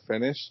wasn't a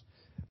finish.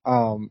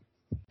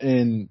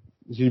 And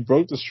he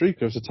broke the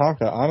streak of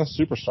Tatanka on a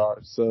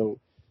Superstar. So,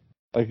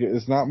 like,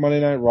 it's not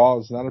Monday Night Raw.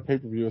 It's not a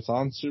pay-per-view. It's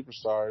on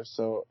Superstars.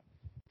 So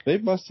they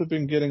must have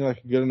been getting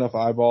like good enough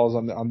eyeballs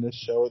on this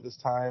show at this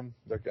time,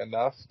 like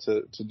enough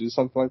to do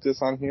something like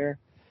this on here.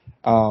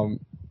 I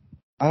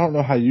don't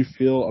know how you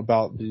feel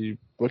about the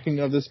booking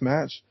of this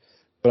match,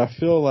 but I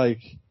feel like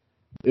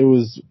it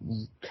was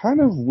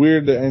kind of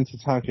weird to end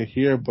Tatanka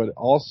here, but it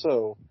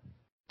also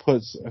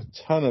puts a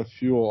ton of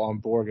fuel on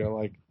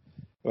Borga,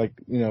 like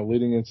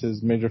leading into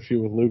his major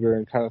feud with Luger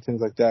and kind of things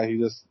like that. He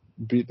just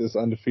beat this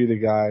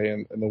undefeated guy,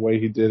 and the way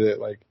he did it,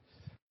 like,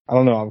 I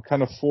don't know, I'm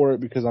kind of for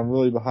it because I'm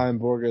really behind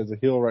Borga as a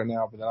heel right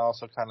now, but then I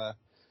also kind of,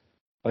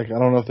 like, I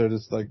don't know if they're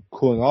just, like,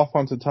 cooling off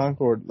on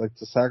Tatanka or, like,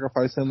 to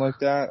sacrifice him like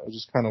that. It was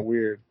just kind of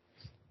weird.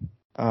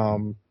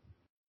 And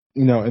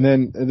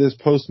then in this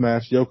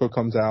post-match, Yoko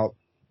comes out,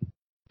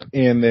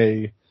 and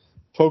they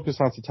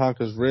focus on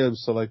Tatanka's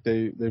ribs. So, like,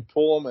 they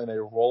pull him and they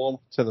roll him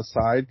to the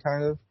side,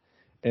 kind of,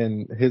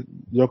 and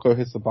Yoko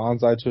hits the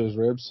bonsai to his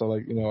ribs. So,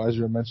 like, as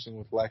you were mentioning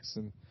with Lex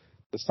and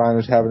the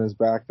Steiners having his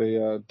back, they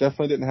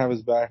definitely didn't have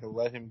his back and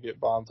let him get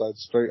bonsai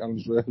straight on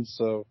his ribs.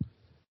 So,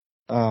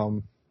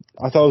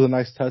 I thought it was a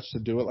nice touch to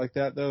do it like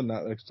that, though,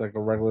 not like a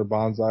regular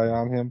bonsai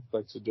on him,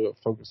 like to do it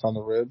focus on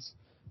the ribs.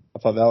 I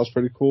thought that was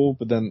pretty cool.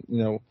 But then,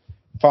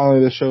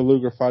 finally they show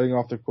Luger fighting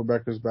off the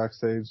Quebecers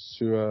backstage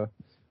to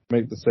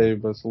make the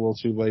save, but it's a little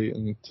too late,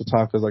 and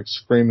Tatanka's like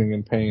screaming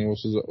in pain,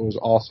 which was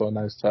also a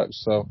nice touch.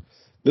 So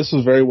this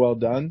was very well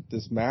done,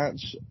 this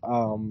match.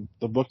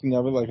 The booking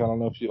of it, like, I don't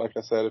know if you, like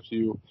I said, if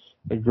you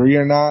agree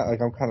or not. Like,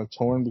 I'm kind of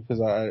torn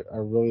because I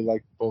really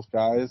like both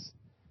guys,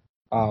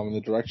 and the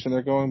direction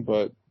they're going,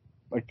 but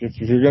like, if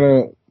you're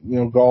gonna,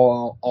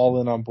 go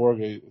all in on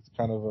Borga, it's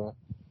kind of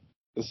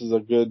this is a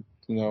good,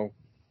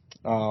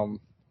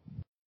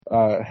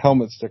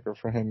 helmet sticker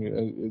for him.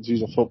 It's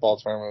use a football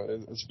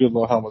term. It's a good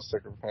little helmet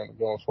sticker for him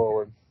going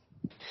forward.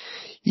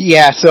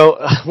 Yeah, so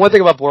one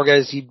thing about Borga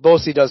is he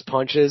mostly does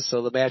punches,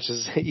 so the match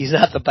is, he's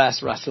not the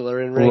best wrestler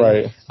in ring.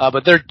 Right.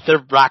 But they're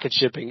rocket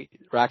ship on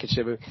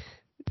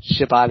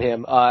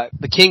him.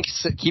 The King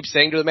keeps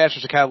saying to the match,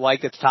 which I kind of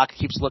like, that Tatanka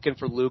keeps looking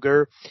for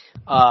Luger.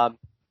 And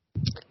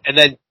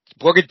then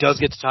Borga does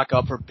get Tatanka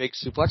up for a big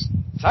suplex.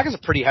 Tatanka's a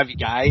pretty heavy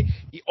guy.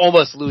 He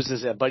almost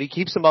loses him, but he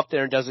keeps him up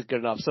there and does it good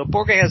enough. So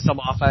Borga has some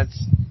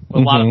offense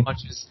with a lot of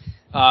punches.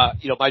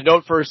 My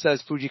note first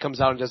says Fuji comes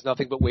out and does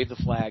nothing but wave the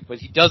flag, but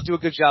he does do a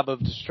good job of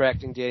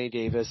distracting Danny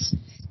Davis.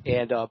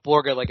 And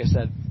Borga, like I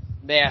said,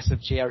 massive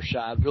chair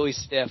shot, really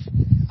stiff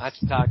on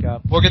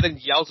Tatanka. Borga then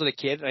yells at a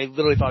kid, and I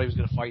literally thought he was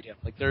going to fight him.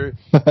 Like, the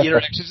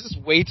interaction is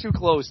just way too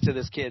close to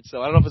this kid,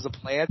 so I don't know if it's a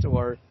plant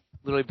or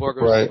literally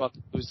Borga was about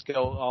to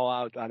go all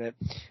out on it.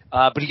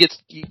 But he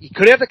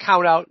could have the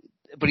count out,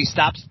 but he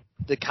stops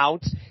the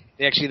count.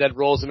 He actually then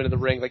rolls him into the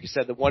ring, like you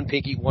said, the one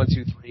pinky, 1,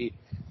 2, 3.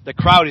 The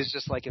crowd is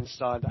just like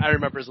stunned. I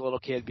remember as a little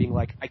kid being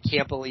like, I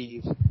can't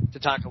believe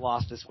Tatanka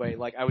lost this way.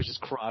 Like, I was just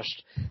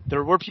crushed.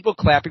 There were people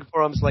clapping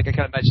for him, so like I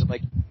kind of mentioned,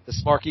 like, the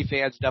Smarky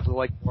fans definitely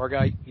like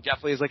Borga. He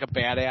definitely is like a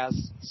badass,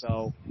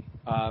 so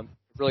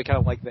really kind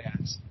of like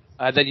that.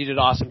 Then you did an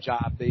awesome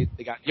job. They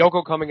got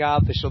Yoko coming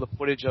out. They show the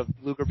footage of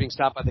Luger being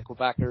stopped by the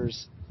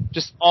Quebecers.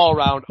 Just all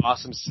around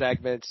awesome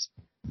segments.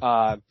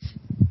 Awesome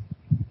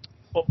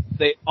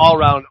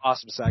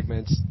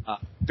segments.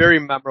 Very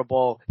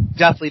memorable.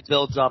 Definitely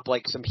builds up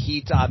like some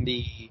heat on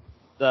the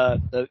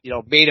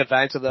main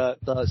event of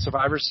the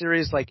Survivor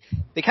Series. Like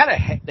they kind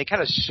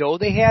of show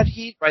they had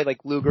heat, right?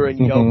 Like Luger and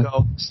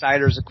Yoko,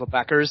 Steiners and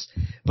Quebecers.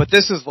 But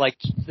this is like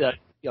the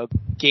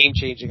game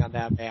changing on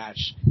that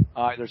match.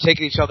 They're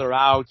taking each other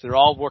out. They're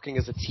all working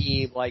as a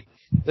team. Like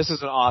this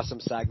is an awesome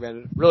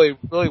segment. Really,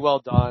 really well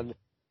done.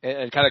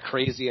 And kind of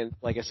crazy. And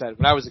like I said,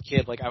 when I was a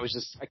kid, like I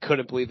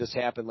couldn't believe this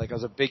happened. Like I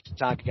was a big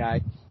Tatanka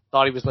guy.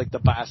 Thought he was like the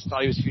best.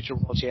 Thought he was future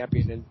world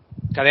champion. And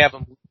kind of have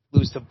him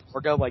lose to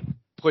Borga, like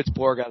puts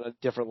Borga on a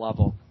different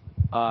level.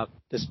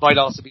 This might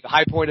also be the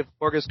high point of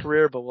Borga's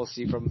career, but we'll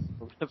see from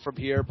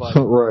here. But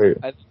right.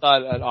 I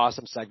thought an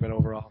awesome segment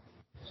overall.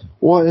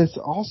 Well, it's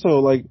also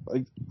like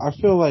I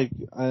feel like,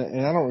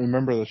 and I don't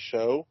remember the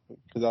show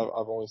because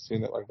I've only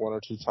seen it like one or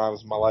two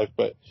times in my life,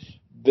 but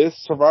this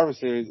Survivor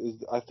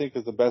Series I think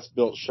is the best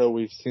built show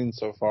we've seen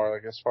so far.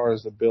 Like as far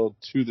as the build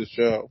to the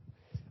show,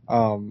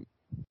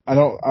 I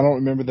don't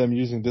remember them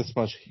using this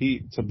much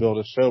heat to build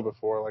a show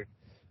before.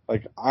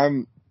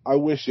 I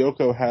wish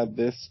Yoko had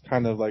this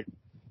kind of like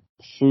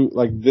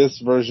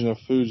this version of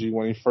Fuji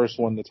when he first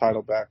won the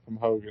title back from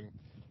Hogan.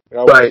 Like,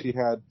 I wish he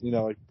had,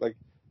 like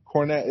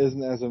Cornette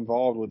isn't as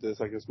involved with this.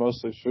 Like it's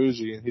mostly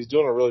Fuji, and he's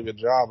doing a really good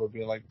job of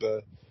being like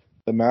the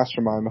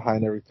mastermind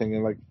behind everything.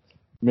 And like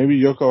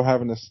maybe Yoko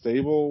having a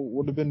stable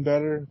would have been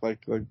better, like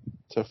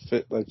to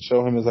fit, like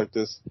show him as like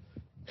this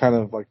kind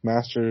of like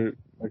master,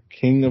 like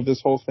king of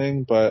this whole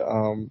thing. But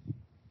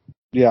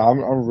yeah,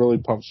 I'm really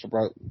pumped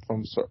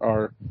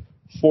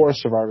for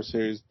Survivor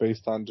Series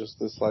based on just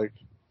this like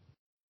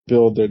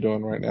build they're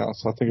doing right now.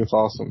 So I think it's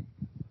awesome.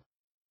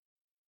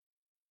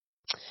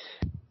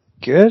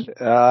 Good.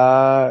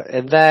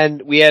 And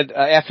then we had,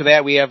 after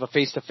that, we have a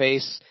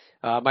face-to-face.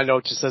 My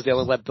note just says they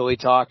only let Billy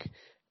talk.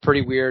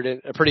 Pretty weird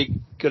and a pretty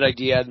good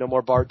idea. No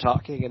more Bart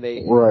talking. And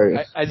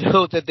right. I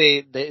note that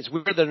it's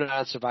weird they're not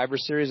on Survivor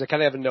Series. I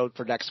kind of have a note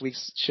for next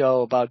week's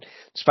show about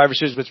Survivor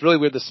Series, but it's really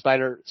weird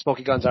the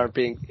Smoky Guns aren't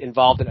being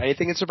involved in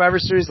anything in Survivor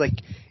Series. Like,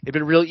 it'd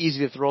been real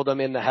easy to throw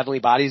them in the Heavenly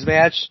Bodies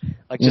match,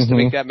 like just to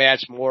make that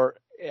match more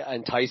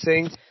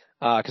enticing.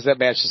 Cause that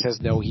match just has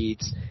no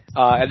heat.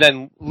 And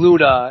then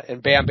Luna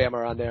and Bam Bam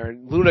are on there,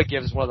 and Luna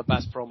gives one of the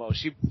best promos.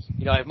 She,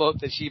 I love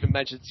that she even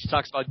mentions, she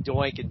talks about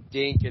Doink and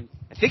Dink, and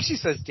I think she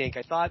says Dink.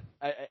 I thought,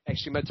 I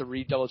actually meant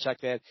to double check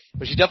that,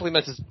 but she definitely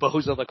meant this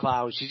Bozo the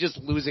Clown. She's just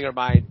losing her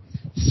mind,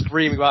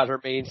 screaming about her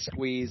main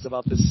squeeze,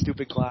 about this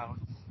stupid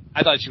clown.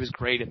 I thought she was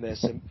great in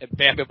this, and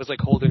Bam Bam was like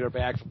holding her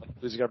back from like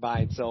losing her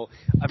mind. So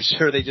I'm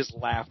sure they just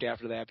laughed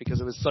after that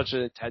because it was such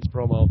an intense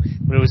promo,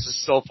 but it was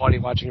just so funny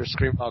watching her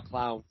scream about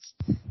clowns.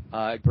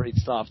 Great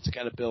stuff to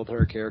kind of build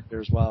her character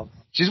as well.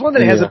 She's one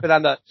that hasn't been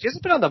on the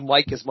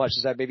mic as much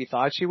as I maybe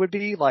thought she would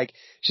be. Like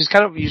she's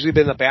kind of usually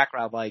been in the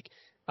background. Like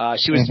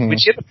she was when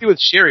she had to be with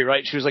Sherry,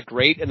 right? She was like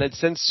great, and then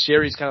since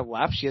Sherry's kind of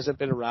left, she hasn't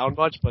been around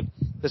much. But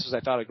this was,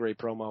 I thought, a great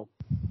promo.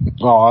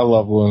 Oh, I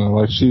love Luna.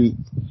 Like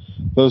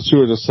those two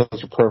are just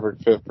such a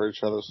perfect fit for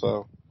each other.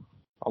 So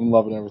I'm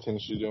loving everything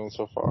she's doing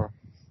so far.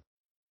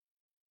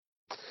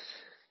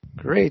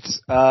 Great.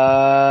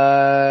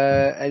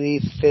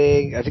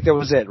 Anything? I think that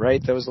was it,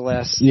 right? That was the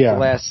last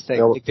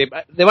thing. I think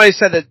they might have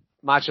said that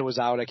Macho was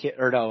out. That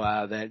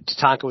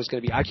Tatanka was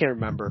going to be. I can't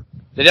remember.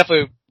 They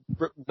definitely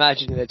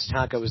imagined that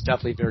Tatanka was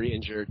definitely very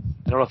injured.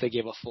 I don't know if they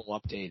gave a full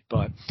update,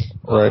 but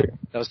that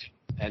was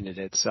ended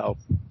it. So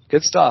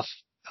good stuff.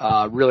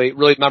 Really,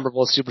 really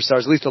memorable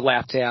superstars. At least the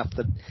last half.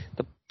 The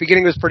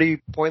beginning was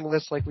pretty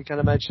pointless, like we kind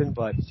of mentioned,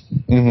 but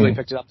really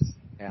picked it up the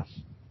second half.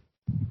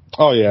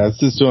 Oh yeah, it's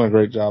just doing a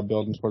great job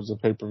building towards the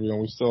pay-per-view, and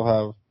we still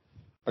have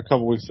a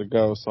couple weeks to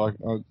go. So I,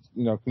 can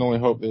only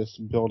hope they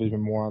build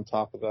even more on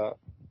top of that.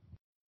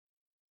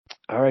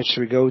 All right, should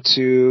we go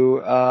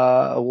to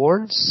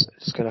awards?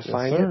 Just gonna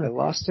find it. I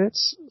lost it.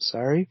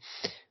 Sorry.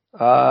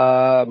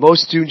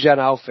 Most Dune Gen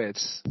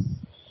outfits.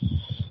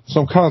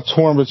 So I'm kind of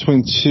torn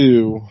between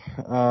two.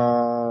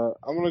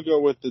 I'm gonna go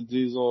with the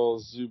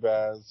Diesel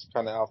Zubaz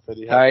kind of outfit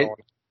he had on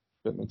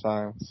fit in the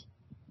times.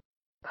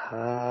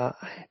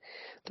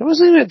 There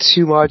wasn't even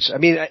too much. I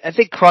mean, I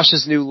think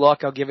Crush's new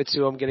look, I'll give it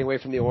to him, getting away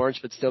from the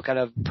orange, but still kind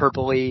of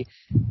purpley,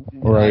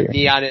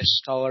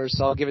 neonish color.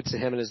 So I'll give it to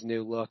him and his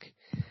new look.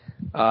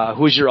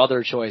 Who's your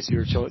other choice?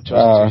 Your choice?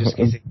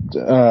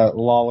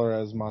 Lawler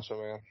as Macho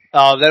Man.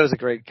 Oh, that was a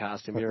great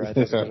costume. You're right.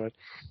 That's a good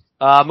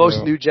one.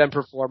 Most new gen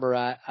performer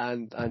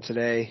on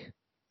today.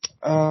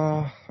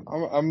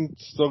 I'm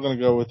still gonna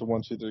go with the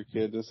 1, 2, 3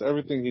 Kid. Just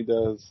everything he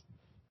does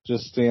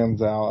just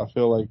stands out. I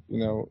feel like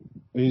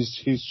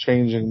he's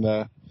changing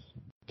the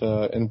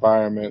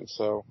environment.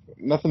 So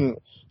no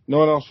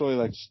one else really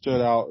like stood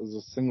out as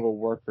a single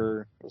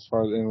worker as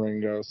far as in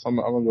ring goes. So I'm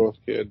gonna go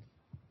with Kid.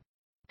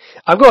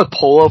 I'm going with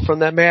Polo from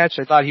that match.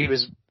 I thought he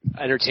was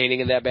entertaining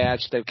in that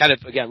match. They kind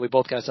of, again, we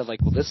both kind of said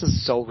like, well, this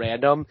is so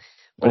random,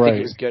 but I Right. think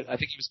he was good. I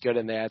think he was good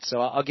in that, so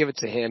I'll give it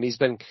to him. He's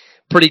been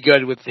pretty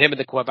good with him in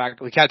the Quebec.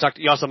 We kind of talked.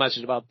 You also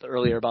mentioned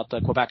earlier about the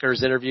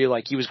Quebecers interview.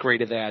 Like he was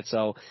great at that,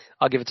 so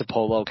I'll give it to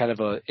Polo. Kind of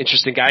a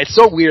interesting guy. It's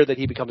so weird that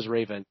he becomes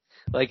Raven.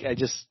 Like I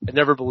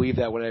never believed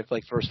that when I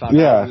first found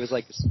out he was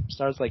like the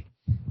stars. Like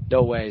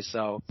no way.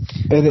 So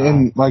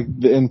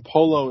and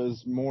Polo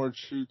is more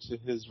true to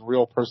his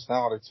real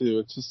personality too.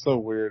 It's just so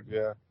weird.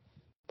 Yeah,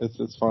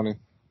 it's funny.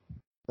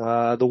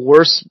 The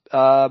worst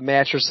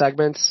match or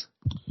segments.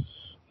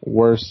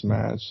 Worst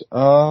match.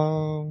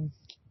 I'm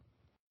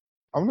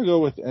gonna go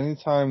with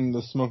anytime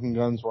the Smoking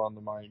Guns were on the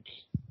mic.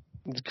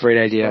 It's a great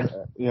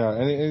idea.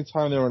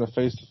 Anytime they were in a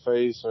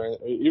face-to-face or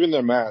even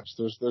their match,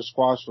 their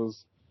squash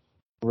was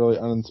really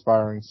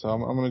uninspiring. So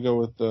I'm gonna go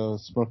with the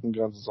Smoking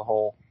Guns as a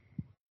whole.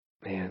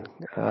 Man,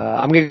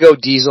 I'm gonna go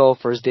Diesel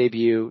for his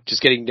debut.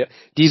 Just getting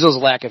Diesel's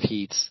lack of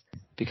heats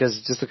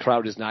because just the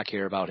crowd does not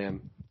care about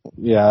him.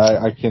 Yeah,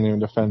 I can't even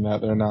defend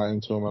that. They're not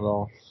into him at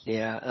all.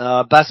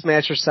 Yeah. Best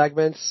match or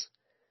segments.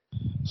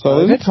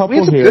 So there's a couple we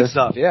had some here. Good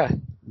stuff. Yeah.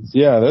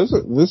 Yeah,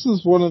 this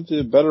is one of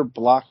the better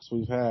blocks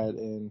we've had,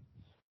 and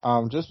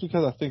just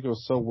because I think it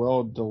was so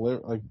well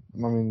delivered. Like,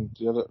 I mean,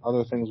 the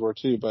other things were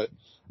too, but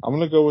I'm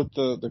gonna go with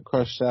the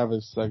Crush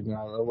Savage segment.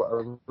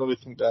 I really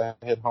think that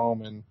hit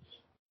home and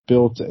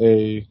built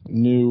a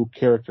new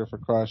character for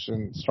Crush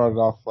and started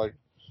off like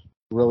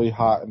really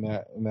hot in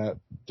that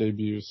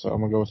debut. So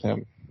I'm gonna go with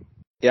him.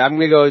 Yeah, I'm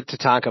gonna go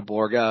Tatanka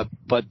Borga,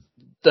 but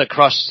the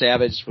Crush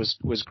Savage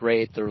was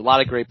great. There were a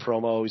lot of great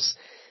promos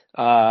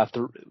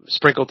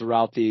sprinkled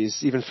throughout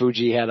these. Even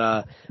Fuji had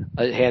a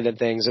hand in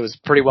things. It was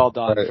pretty well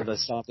done for the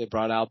stuff they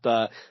brought out.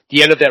 The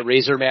end of that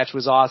Razor match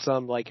was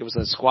awesome. Like it was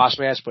a squash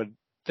match, but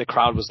the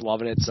crowd was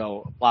loving it.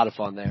 So a lot of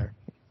fun there.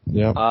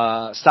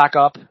 Yeah. Stock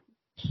up.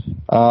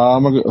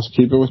 I'm gonna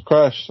keep it with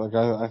Crush. Like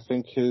I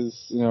think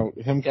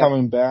him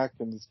coming back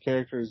and his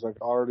character is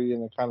like already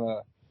in a kind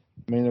of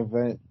main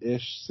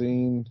event-ish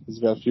scene. He's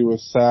got a feud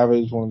with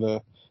Savage, one of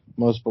the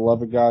most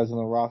beloved guys in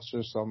the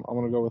roster. So I'm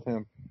gonna go with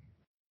him.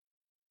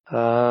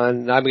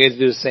 And I'm going to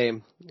do the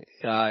same.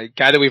 Guy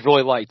that we've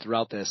really liked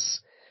throughout this.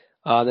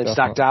 Then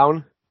Stock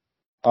down.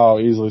 Oh,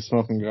 easily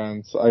Smoking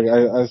Guns. I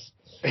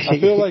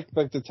feel like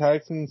the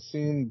tag team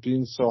scene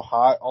being so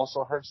hot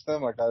also hurts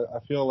them. Like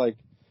I feel like,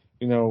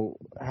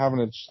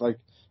 having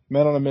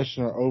Men on a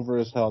Mission are over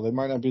as hell. They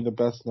might not be the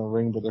best in the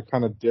ring, but they're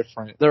kind of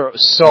different. They're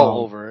so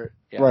over.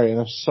 Yeah. Right, and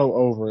they're so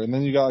over. And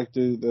then you got like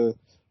the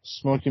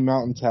Smoky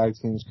Mountain tag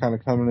teams kind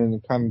of coming in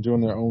and kind of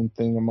doing their own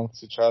thing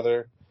amongst each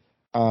other.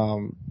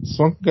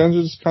 Smoking Guns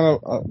are just kind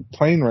of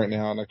playing right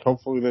now, and like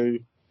hopefully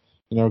they,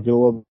 get a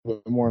little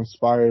bit more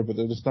inspired, but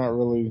they're just not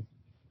really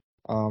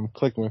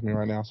clicking with me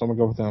right now. So I'm gonna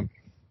go with them.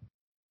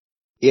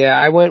 Yeah,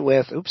 I went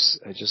with. Oops,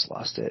 I just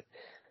lost it.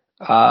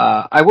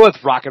 I went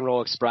with Rock and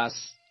Roll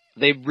Express.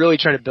 They really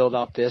try to build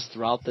up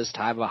throughout this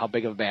time about how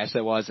big of a match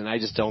that was, and I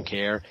just don't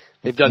care.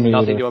 They've done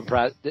nothing to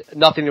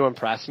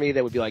impress me.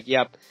 That would be like,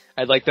 yep,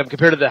 I'd like them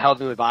compared to the Hell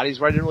in the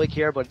Bodies, where I didn't really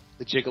care, but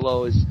the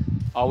Gigolo is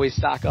always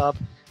stock up.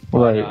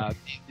 But, right.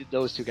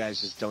 Those two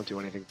guys just don't do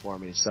anything for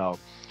me, so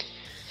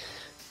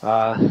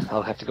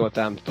I'll have to go with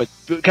them. But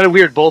kind of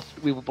weird.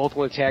 We both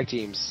went tag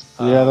teams.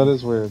 Yeah, that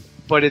is weird.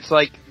 But it's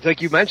like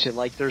you mentioned,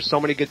 like there's so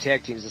many good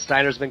tag teams. The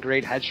Steiner's been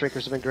great. Head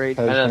Shrinkers have been great.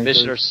 And the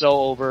Mission are so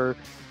over.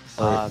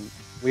 Right.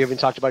 We haven't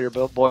talked about your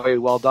boy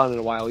Well Done in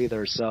a while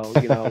either. So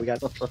we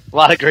got a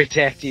lot of great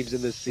tag teams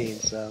in this scene.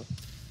 So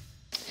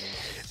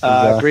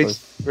great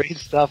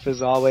stuff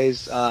as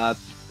always.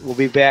 We'll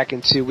be back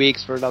in 2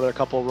 weeks for another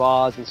couple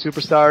Raws and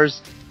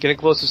Superstars. Getting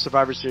close to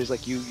Survivor Series,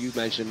 like you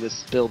mentioned.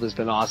 This build has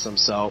been awesome.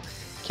 So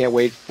can't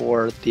wait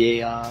for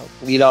the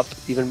lead up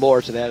even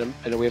more to that.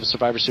 I know we have a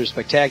Survivor Series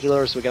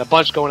Spectacular, so we got a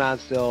bunch going on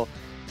still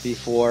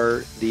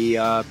before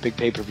the big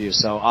pay-per-view.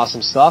 So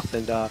awesome stuff,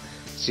 and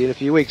see you in a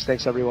few weeks.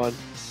 Thanks, everyone.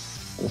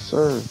 Yes,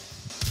 sir.